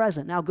not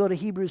present. Now go to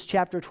Hebrews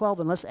chapter 12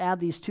 and let's add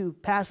these 2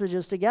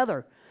 passages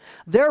together.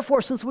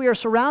 Therefore, since we are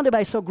surrounded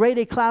by so great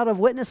a cloud of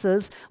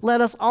witnesses, let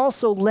us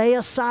also lay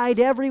aside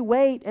every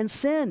weight and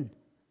sin,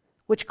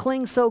 which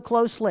clings so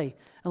closely,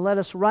 and let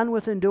us run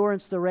with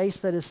endurance the race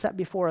that is set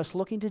before us,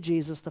 looking to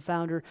Jesus, the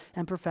founder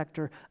and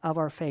perfecter of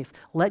our faith.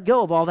 Let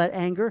go of all that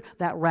anger,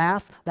 that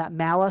wrath, that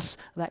malice,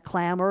 that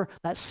clamor,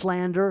 that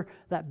slander,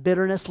 that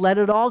bitterness. Let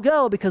it all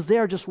go, because they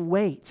are just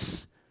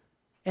weights.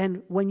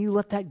 And when you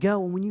let that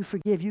go, and when you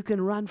forgive, you can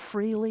run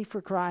freely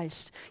for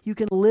Christ. You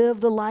can live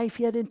the life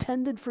He had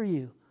intended for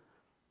you.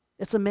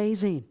 It's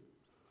amazing.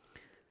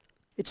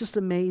 It's just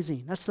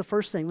amazing. That's the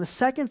first thing. The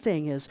second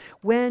thing is,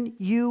 when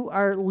you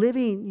are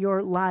living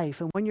your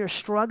life and when you're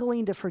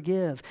struggling to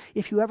forgive,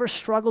 if you ever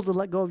struggle to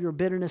let go of your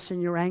bitterness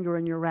and your anger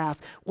and your wrath,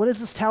 what does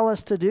this tell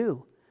us to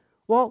do?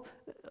 Well,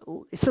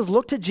 it says,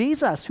 look to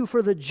Jesus, who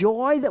for the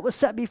joy that was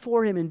set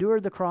before Him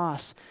endured the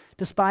cross,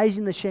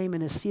 despising the shame,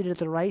 and is seated at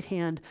the right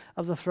hand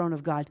of the throne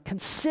of God.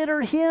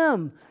 Consider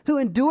Him who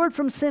endured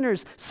from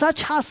sinners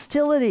such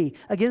hostility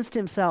against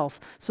Himself,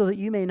 so that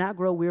you may not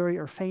grow weary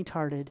or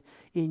faint-hearted.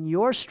 In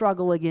your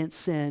struggle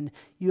against sin,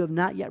 you have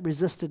not yet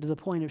resisted to the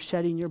point of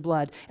shedding your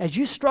blood. As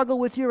you struggle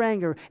with your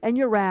anger and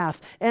your wrath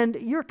and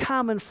your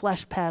common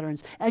flesh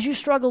patterns, as you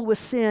struggle with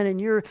sin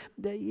and you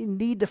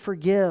need to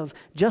forgive,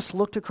 just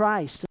look to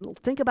Christ. And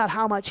think about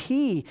how much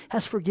He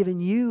has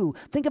forgiven you.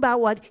 Think about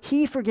what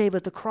He forgave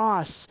at the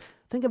cross.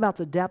 Think about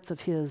the depth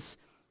of His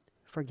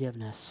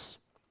forgiveness.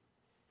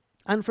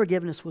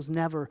 Unforgiveness was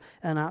never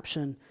an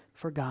option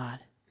for God.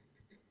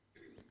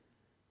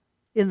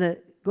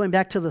 Going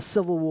back to the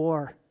Civil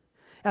War,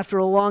 after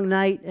a long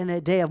night and a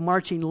day of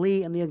marching,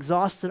 Lee and the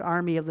exhausted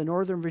army of the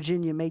Northern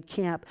Virginia made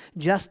camp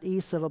just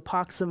east of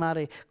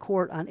Appoximate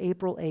Court on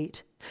April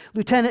 8.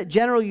 Lieutenant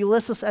General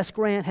Ulysses S.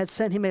 Grant had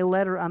sent him a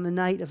letter on the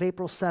night of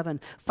April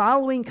 7,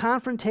 following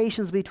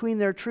confrontations between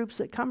their troops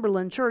at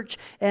Cumberland Church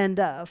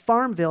and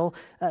Farmville,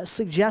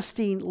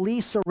 suggesting Lee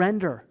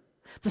surrender.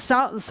 The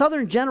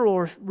Southern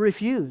general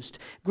refused.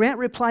 Grant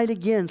replied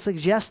again,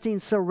 suggesting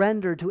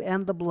surrender to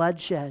end the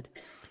bloodshed.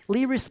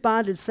 Lee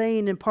responded,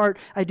 saying in part,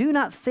 I do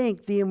not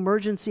think the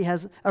emergency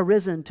has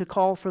arisen to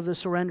call for the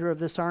surrender of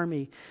this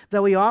army,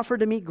 though he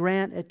offered to meet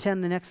Grant at 10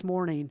 the next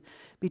morning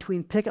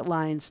between picket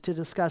lines to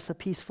discuss a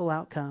peaceful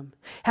outcome.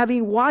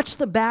 Having watched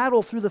the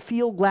battle through the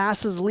field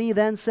glasses, Lee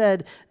then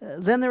said,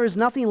 then there is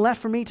nothing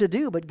left for me to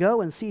do but go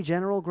and see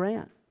General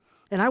Grant.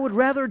 And I would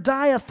rather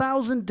die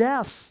 1,000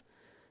 deaths.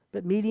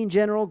 But meeting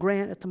General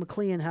Grant at the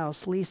McLean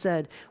House, Lee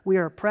said, we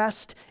are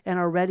pressed and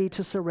are ready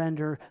to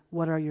surrender.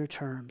 What are your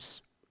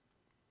terms?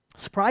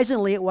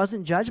 Surprisingly, it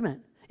wasn't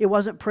judgment. It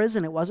wasn't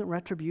prison. It wasn't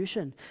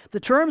retribution. The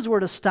terms were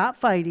to stop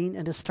fighting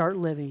and to start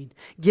living.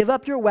 Give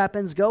up your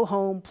weapons, go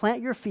home,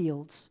 plant your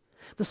fields.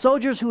 The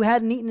soldiers who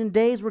hadn't eaten in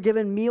days were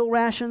given meal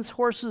rations,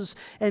 horses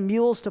and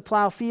mules to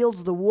plow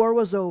fields. The war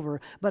was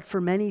over, but for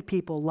many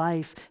people,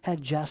 life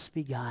had just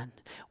begun.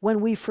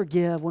 When we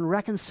forgive, when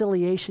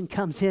reconciliation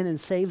comes in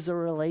and saves a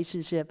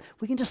relationship,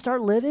 we can just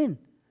start living.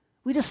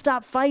 We just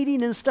stop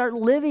fighting and start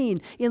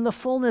living in the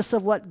fullness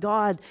of what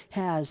God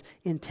has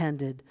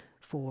intended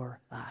for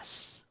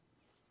us.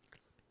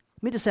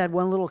 Let me just add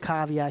one little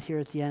caveat here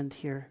at the end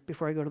here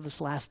before I go to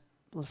this last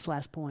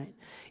point,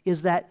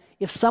 is that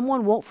if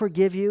someone won't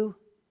forgive you,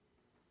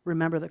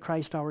 remember that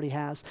Christ already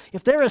has.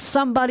 If there is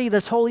somebody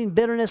that's holding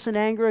bitterness and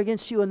anger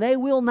against you and they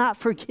will not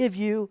forgive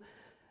you,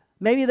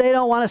 maybe they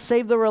don't want to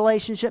save the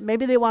relationship,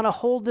 maybe they want to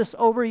hold this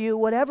over you,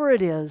 whatever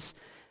it is,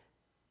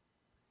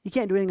 you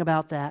can't do anything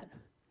about that.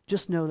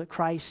 Just know that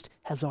Christ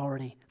has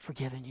already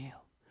forgiven you.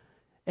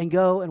 And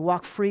go and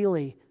walk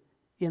freely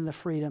in the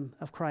freedom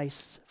of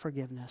Christ's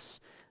forgiveness.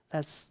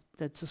 That's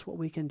just what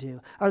we can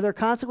do. Are there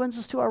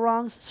consequences to our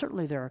wrongs?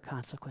 Certainly there are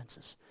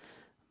consequences.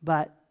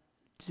 But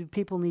do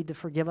people need to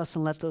forgive us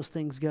and let those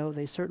things go?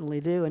 They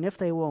certainly do. And if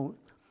they won't,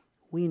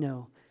 we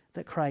know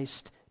that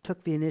Christ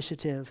took the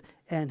initiative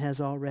and has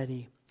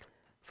already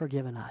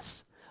forgiven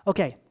us.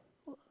 Okay,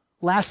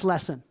 last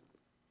lesson.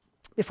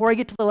 Before I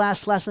get to the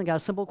last lesson, I got a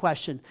simple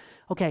question.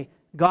 Okay,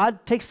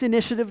 God takes the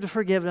initiative to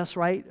forgive us,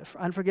 right?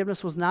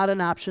 Unforgiveness was not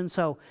an option,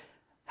 so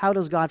how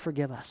does God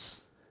forgive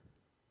us?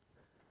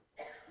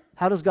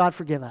 How does God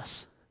forgive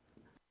us?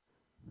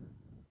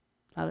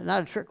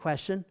 Not a trick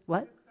question.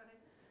 What?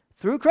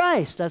 Through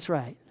Christ, that's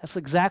right. That's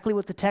exactly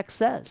what the text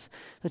says.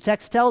 The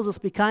text tells us,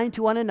 be kind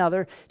to one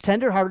another,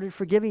 tenderhearted,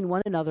 forgiving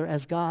one another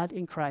as God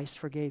in Christ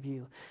forgave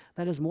you.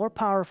 That is more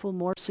powerful,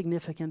 more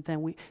significant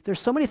than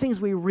there's so many things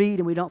we read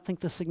and we don't think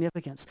the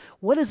significance.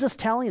 What is this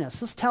telling us?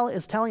 This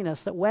is telling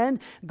us that when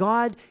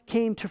God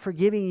came to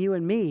forgiving you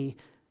and me,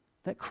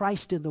 that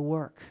Christ did the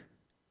work.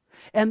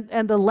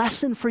 And the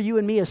lesson for you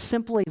and me is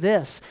simply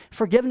this: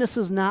 forgiveness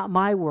is not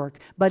my work,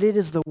 but it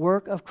is the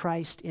work of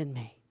Christ in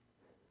me.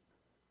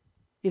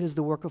 It is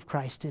the work of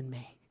Christ in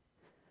me.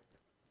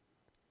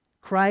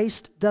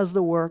 Christ does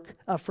the work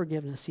of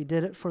forgiveness. He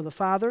did it for the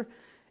Father,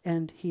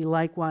 and He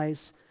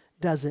likewise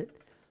does it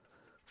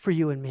for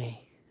you and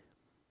me.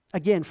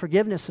 Again,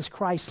 forgiveness is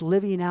Christ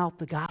living out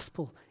the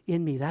gospel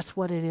in me. That's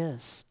what it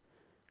is.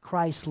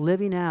 Christ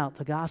living out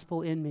the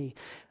gospel in me.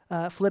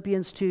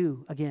 Philippians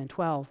 2, again,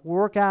 12.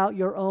 Work out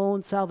your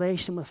own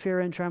salvation with fear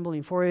and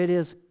trembling, for it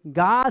is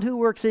God who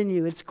works in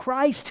you. It's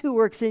Christ who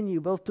works in you,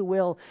 both to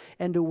will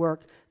and to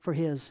work for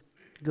His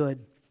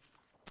good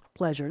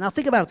pleasure. Now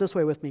think about it this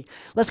way with me.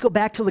 Let's go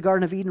back to the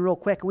Garden of Eden real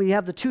quick. We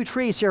have the two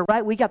trees here,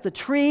 right? We got the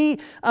tree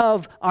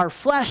of our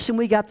flesh and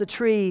we got the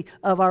tree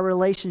of our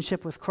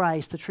relationship with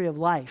Christ, the tree of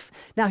life.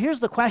 Now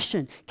here's the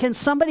question. Can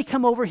somebody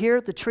come over here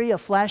at the tree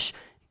of flesh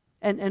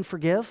and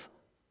forgive?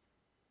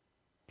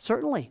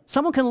 Certainly.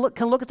 Someone can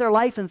look at their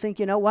life and think,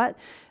 you know what?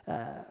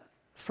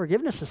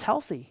 Forgiveness is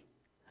healthy.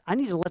 I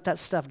need to let that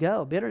stuff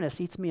go. Bitterness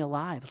eats me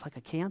alive. It's like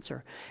a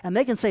cancer. And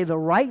they can say the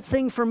right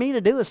thing for me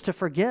to do is to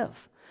forgive.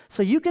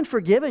 So you can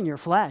forgive in your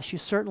flesh. You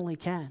certainly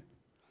can.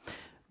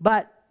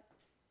 But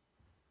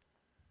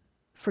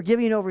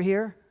forgiving over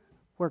here,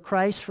 where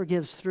Christ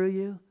forgives through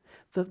you,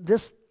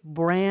 this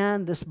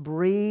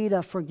breed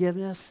of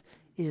forgiveness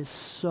is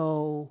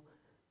so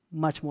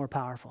much more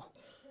powerful.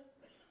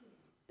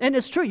 And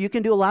it's true, you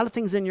can do a lot of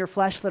things in your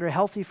flesh that are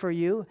healthy for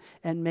you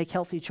and make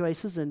healthy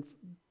choices, and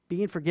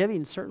being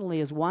forgiving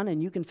certainly is one,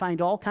 and you can find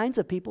all kinds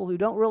of people who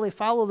don't really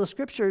follow the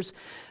Scriptures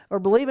or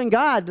believe in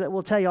God that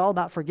will tell you all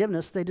about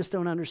forgiveness. They just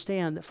don't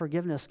understand that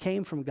forgiveness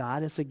came from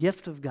God. It's a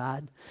gift of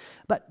God.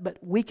 But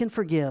we can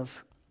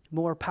forgive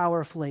more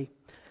powerfully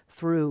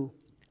through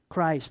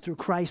Christ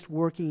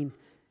working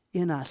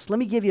in us. Let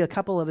me give you a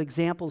couple of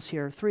examples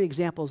here, 3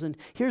 examples. And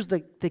here's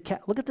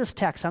look at this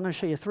text. I'm going to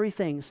show you 3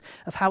 things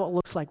of how it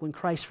looks like when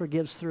Christ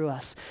forgives through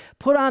us.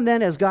 Put on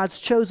then as God's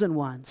chosen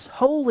ones,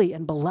 holy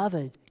and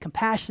beloved,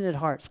 compassionate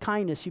hearts,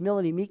 kindness,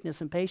 humility, meekness,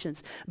 and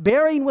patience,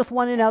 bearing with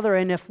one another,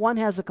 and if one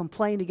has a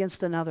complaint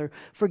against another,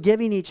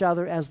 forgiving each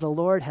other as the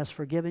Lord has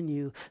forgiven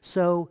you,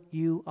 so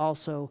you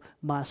also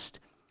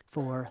must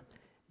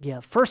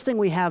forgive. First thing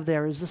we have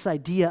there is this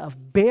idea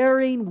of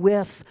bearing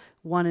with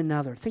one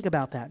another. Think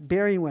about that.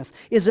 Bearing with.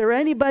 Is there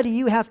anybody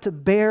you have to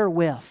bear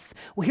with?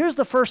 Well, here's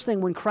the first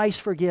thing when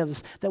Christ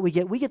forgives that we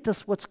get. We get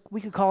this, what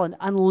we could call an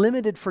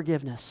unlimited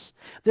forgiveness.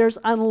 There's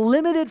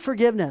unlimited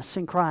forgiveness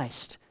in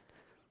Christ.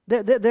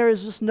 There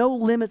is just no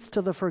limits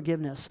to the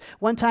forgiveness.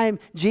 One time,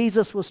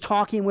 Jesus was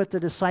talking with the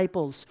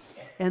disciples,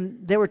 and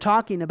they were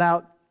talking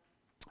about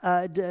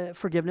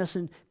forgiveness,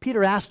 and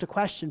Peter asked a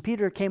question.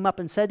 Peter came up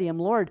and said to him,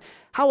 Lord,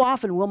 how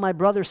often will my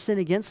brother sin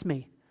against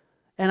me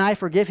and I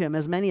forgive him?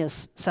 As many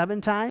as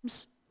 7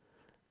 times?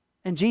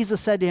 And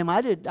Jesus said to him,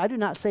 I do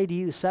not say to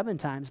you 7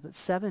 times, but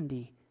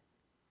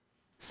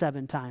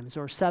 77 times,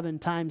 or 7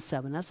 times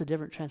 7. That's a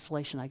different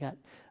translation I got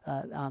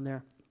on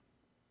there.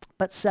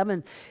 But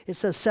 7, it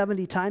says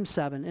 70 times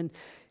 7. And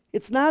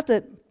it's not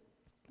that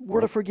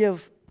we're to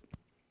forgive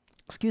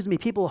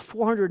people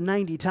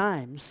 490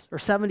 times or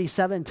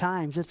 77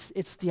 times.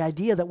 It's the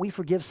idea that we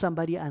forgive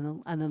somebody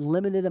an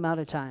unlimited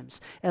amount of times.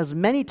 As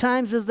many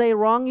times as they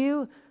wrong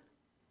you,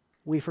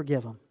 we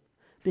forgive them.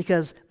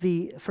 Because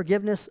the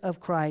forgiveness of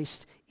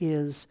Christ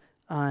is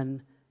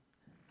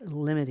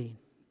unlimited.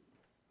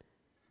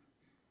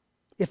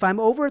 If I'm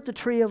over at the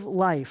tree of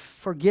life,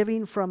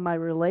 forgiving from my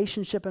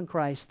relationship in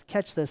Christ,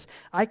 catch this,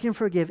 I can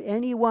forgive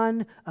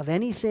anyone of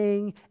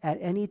anything at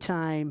any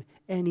time,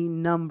 any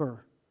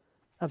number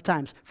of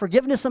times.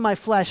 Forgiveness in my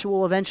flesh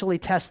will eventually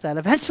test that.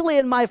 Eventually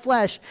in my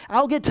flesh,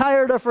 I'll get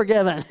tired of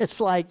forgiving. It's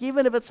like,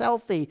 even if it's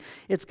healthy,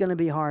 it's going to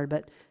be hard,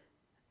 but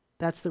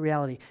that's the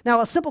reality.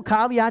 Now, a simple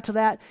caveat to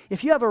that,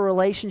 if you have a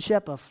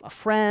relationship, a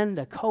friend,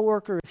 a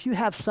coworker, if you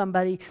have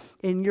somebody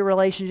in your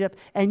relationship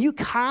and you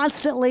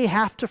constantly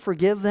have to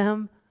forgive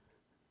them,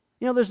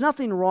 there's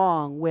nothing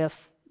wrong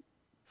with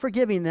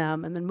forgiving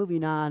them and then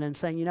moving on and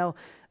saying,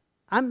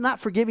 I'm not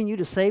forgiving you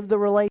to save the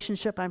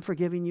relationship. I'm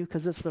forgiving you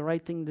because it's the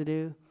right thing to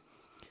do.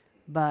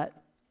 But,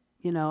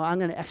 I'm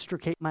going to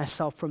extricate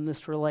myself from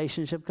this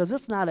relationship because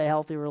it's not a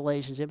healthy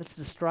relationship. It's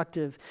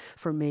destructive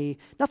for me.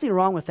 Nothing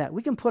wrong with that.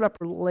 We can put up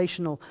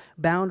relational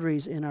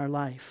boundaries in our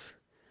life.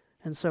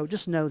 And so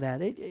just know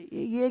that.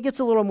 It gets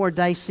a little more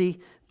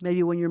dicey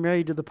maybe when you're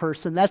married to the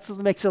person. That's what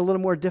makes it a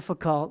little more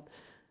difficult.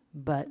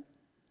 But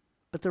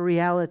the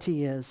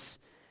reality is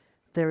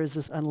there is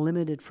this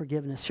unlimited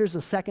forgiveness. Here's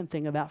the second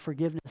thing about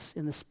forgiveness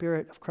in the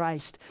Spirit of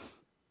Christ.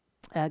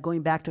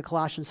 Going back to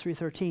Colossians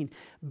 3:13,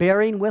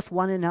 bearing with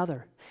one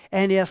another.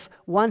 And if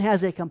one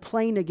has a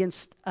complaint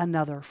against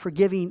another,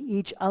 forgiving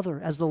each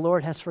other as the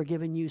Lord has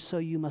forgiven you, so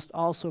you must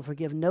also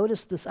forgive.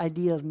 Notice this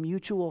idea of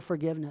mutual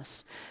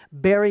forgiveness,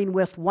 bearing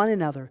with one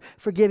another,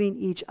 forgiving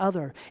each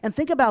other. And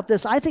think about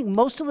this. I think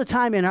most of the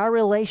time in our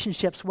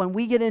relationships, when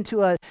we get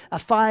into a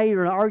fight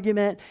or an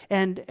argument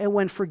and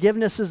when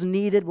forgiveness is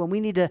needed, when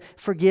we need to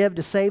forgive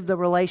to save the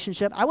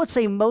relationship, I would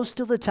say most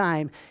of the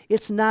time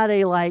it's not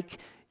a like,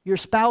 your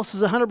spouse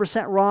is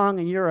 100% wrong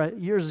and you're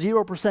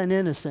 0%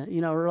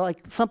 innocent, or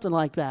like something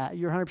like that.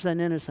 You're 100%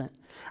 innocent.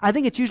 I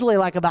think it's usually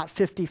like about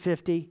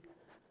 50-50.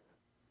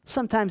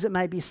 Sometimes it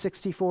might be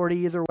 60-40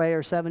 either way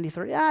or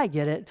 70-30. Yeah, I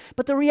get it.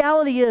 But the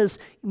reality is,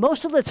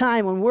 most of the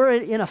time when we're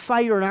in a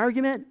fight or an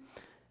argument,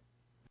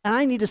 and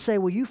I need to say,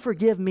 will you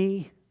forgive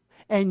me?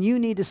 And you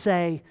need to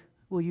say,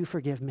 will you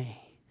forgive me?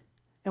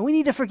 And we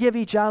need to forgive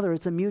each other.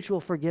 It's a mutual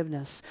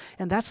forgiveness.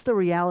 And that's the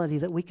reality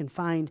that we can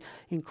find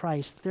in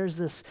Christ.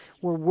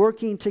 We're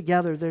working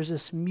together. There's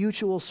this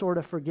mutual sort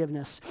of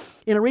forgiveness.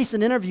 In a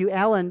recent interview,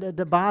 Alan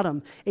de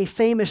Bottom, a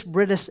famous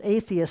British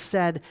atheist,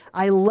 said,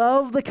 "I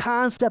love the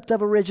concept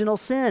of original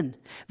sin,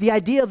 the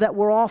idea that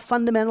we're all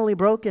fundamentally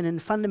broken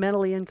and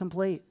fundamentally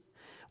incomplete."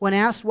 When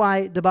asked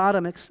why de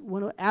Bottom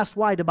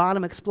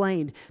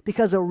explained,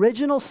 because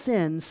original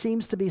sin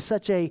seems to be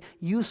such a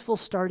useful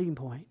starting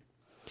point.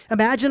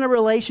 Imagine a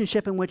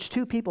relationship in which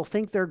two people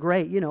think they're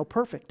great,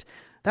 perfect.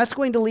 That's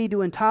going to lead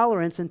to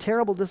intolerance and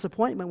terrible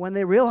disappointment when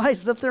they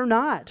realize that they're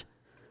not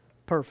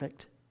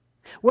perfect.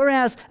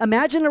 Whereas,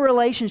 imagine a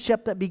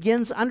relationship that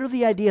begins under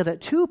the idea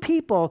that two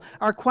people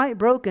are quite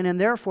broken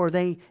and therefore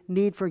they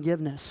need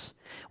forgiveness.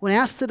 When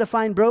asked to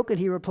define broken,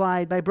 he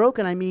replied, "By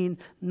broken I mean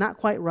not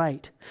quite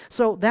right."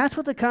 So that's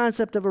what the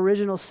concept of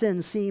original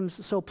sin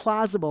seems so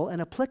plausible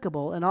and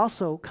applicable and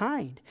also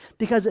kind.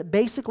 Because it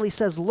basically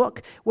says,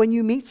 look, when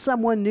you meet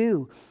someone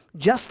new,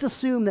 just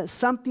assume that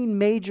something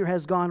major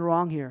has gone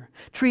wrong here.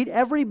 Treat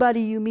everybody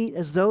you meet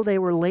as though they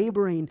were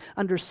laboring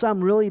under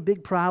some really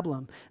big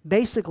problem.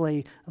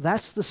 Basically,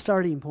 that's the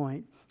starting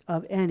point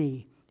of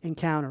any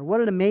encounter.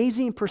 What an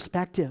amazing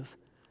perspective.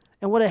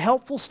 And what a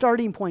helpful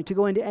starting point to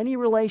go into any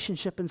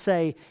relationship and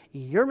say,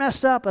 you're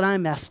messed up and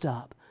I'm messed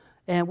up.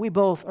 And we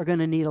both are going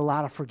to need a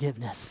lot of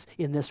forgiveness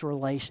in this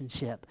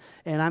relationship.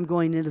 And I'm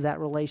going into that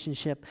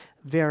relationship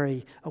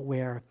very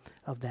aware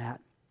of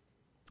that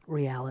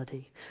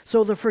reality.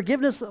 So the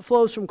forgiveness that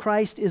flows from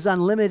Christ is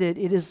unlimited.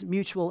 It is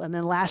mutual. And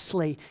then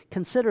lastly,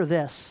 consider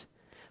this.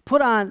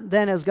 Put on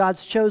then as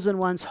God's chosen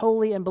ones,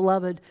 holy and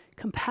beloved,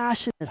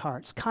 compassionate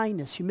hearts,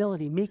 kindness,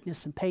 humility,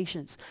 meekness, and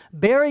patience,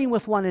 bearing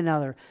with one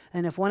another.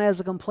 And if one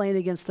has a complaint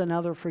against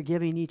another,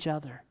 forgiving each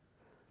other.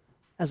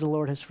 As the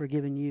Lord has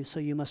forgiven you, so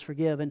you must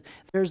forgive. And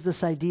there's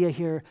this idea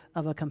here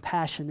of a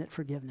compassionate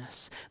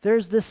forgiveness.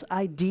 There's this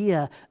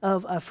idea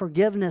of a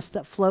forgiveness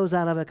that flows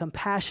out of a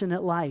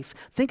compassionate life.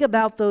 Think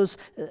about those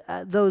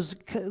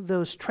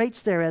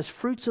traits there as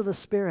fruits of the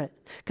Spirit.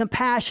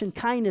 Compassion,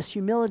 kindness,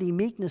 humility,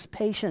 meekness,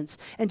 patience.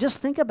 And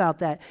just think about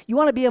that. You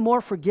want to be a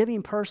more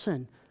forgiving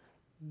person.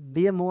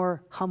 Be a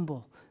more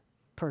humble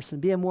person.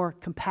 Be a more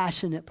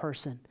compassionate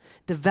person.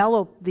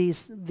 Develop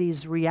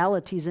these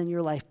realities in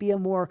your life. Be a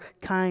more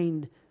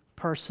kind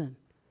person.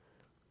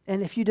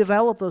 And if you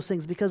develop those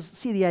things, because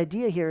see, the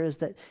idea here is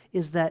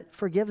that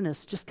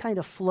forgiveness just kind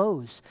of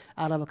flows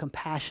out of a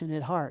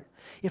compassionate heart.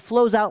 It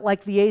flows out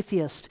like the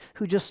atheist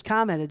who just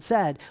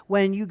said,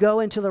 when you go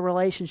into the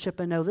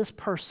relationship and know this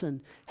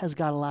person has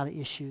got a lot of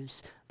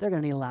issues, they're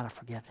going to need a lot of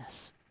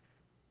forgiveness.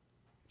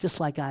 Just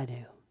like I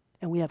do.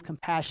 And we have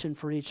compassion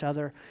for each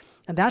other.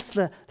 And that's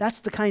the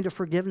kind of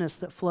forgiveness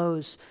that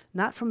flows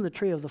not from the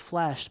tree of the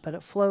flesh, but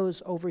it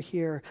flows over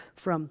here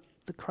from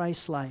the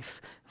Christ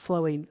life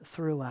flowing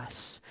through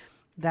us.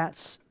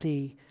 That's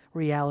the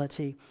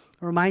reality.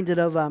 I'm reminded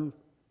of,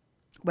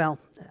 I'll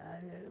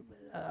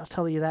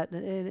tell you that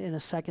in a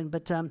second,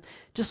 but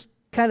just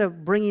kind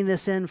of bringing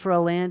this in for a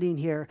landing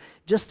here.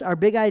 Just our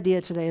big idea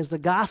today is the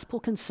gospel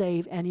can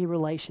save any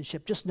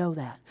relationship. Just know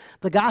that.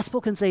 The gospel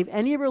can save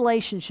any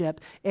relationship,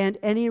 and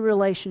any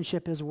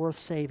relationship is worth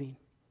saving.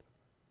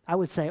 I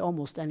would say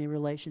almost any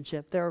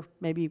relationship. There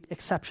may be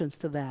exceptions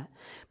to that.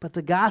 But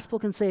the gospel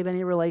can save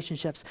any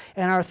relationships.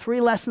 And our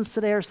three lessons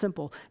today are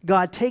simple.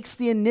 God takes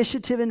the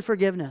initiative in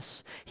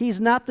forgiveness. He's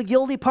not the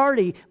guilty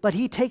party, but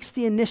he takes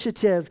the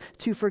initiative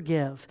to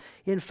forgive.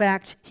 In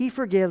fact, he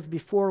forgives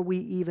before we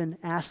even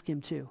ask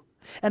him to.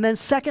 And then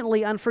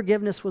secondly,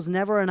 unforgiveness was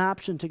never an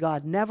option to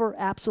God. Never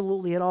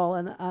absolutely at all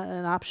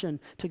an option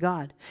to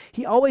God.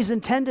 He always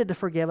intended to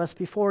forgive us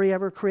before he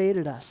ever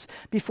created us.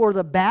 Before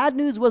the bad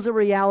news was a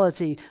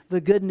reality,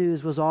 the good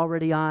news was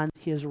already on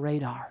his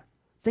radar.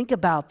 Think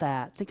about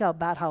that. Think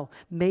about how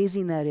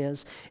amazing that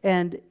is.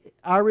 And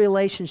our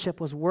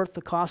relationship was worth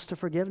the cost of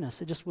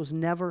forgiveness. It just was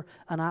never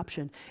an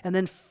option. And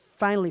then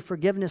finally,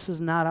 forgiveness is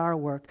not our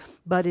work,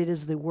 but it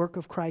is the work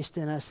of Christ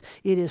in us.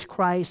 It is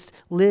Christ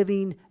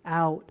living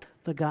out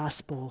the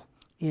gospel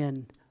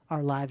in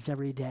our lives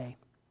every day.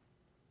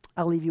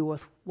 I'll leave you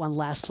with one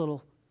last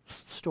little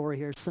story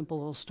here, simple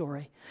little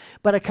story.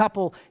 But a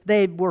couple,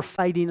 they were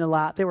fighting a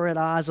lot. They were at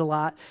odds a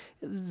lot.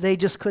 They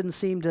just couldn't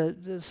seem to,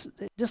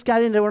 just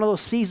got into one of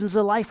those seasons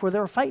of life where they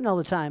were fighting all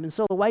the time. And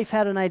so the wife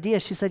had an idea.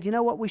 She said, you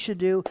know what we should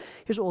do?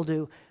 Here's what we'll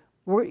do.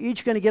 We're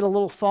each going to get a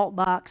little fault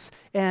box,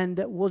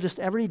 and we'll just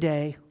every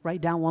day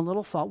write down one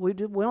little fault. We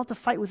don't have to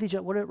fight with each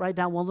other. We'll write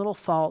down one little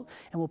fault,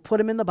 and we'll put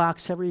them in the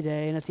box every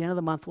day, and at the end of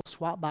the month, we'll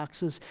swap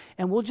boxes,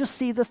 and we'll just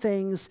see the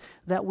things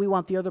that we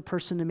want the other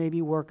person to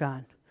maybe work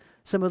on.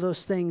 Some of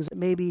those things that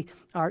maybe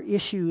are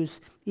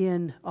issues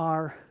in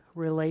our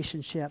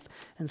relationship.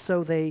 And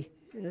so they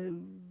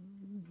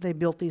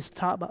built these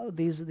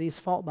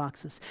fault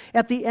boxes.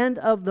 At the end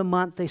of the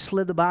month, they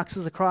slid the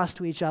boxes across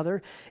to each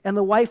other, and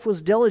the wife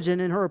was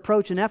diligent in her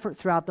approach and effort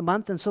throughout the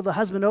month, and so the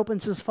husband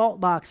opens his fault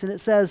box, and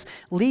it says,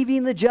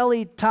 leaving the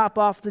jelly top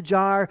off the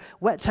jar,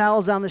 wet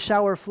towels on the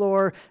shower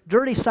floor,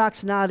 dirty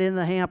socks not in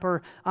the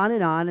hamper, on,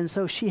 and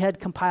so she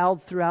had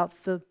compiled throughout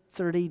the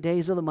 30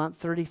 days of the month,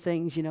 30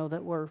 things,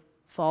 that were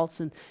faults,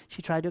 and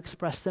she tried to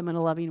express them in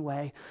a loving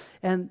way.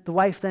 And the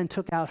wife then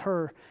took out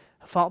her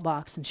fault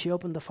box, and she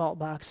opened the fault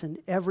box, and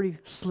every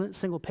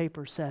single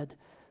paper said,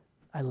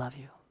 I love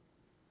you.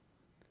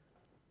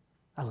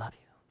 I love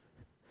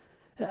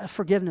you.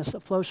 Forgiveness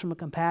that flows from a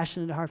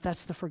compassionate heart,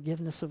 that's the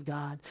forgiveness of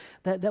God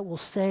that will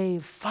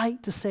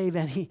fight to save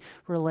any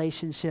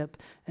relationship,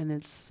 and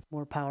it's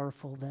more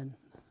powerful than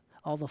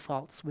all the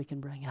faults we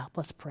can bring up.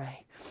 Let's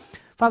pray.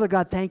 Father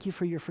God, thank you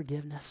for your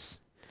forgiveness.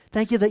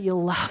 Thank you that you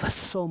love us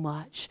so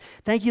much.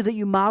 Thank you that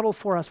you model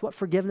for us what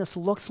forgiveness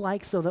looks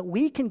like so that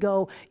we can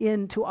go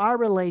into our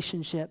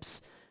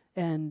relationships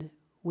and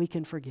we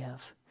can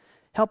forgive.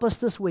 Help us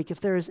this week.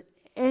 If there is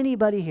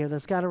anybody here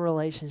that's got a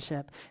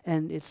relationship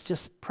and it's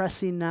just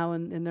pressing now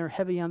and they're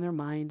heavy on their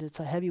mind,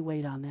 it's a heavy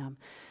weight on them,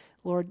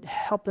 Lord,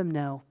 help them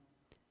know,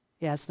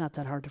 it's not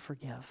that hard to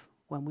forgive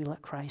when we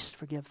let Christ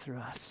forgive through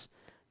us.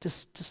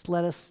 Just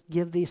let us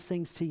give these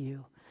things to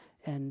you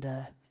and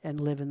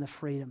live in the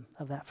freedom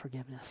of that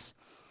forgiveness.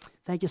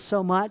 Thank you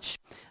so much.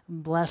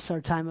 Bless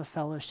our time of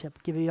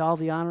fellowship. Give you all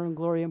the honor and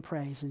glory and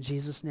praise in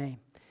Jesus' name.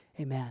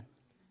 Amen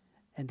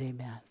and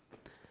amen.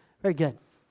 Very good.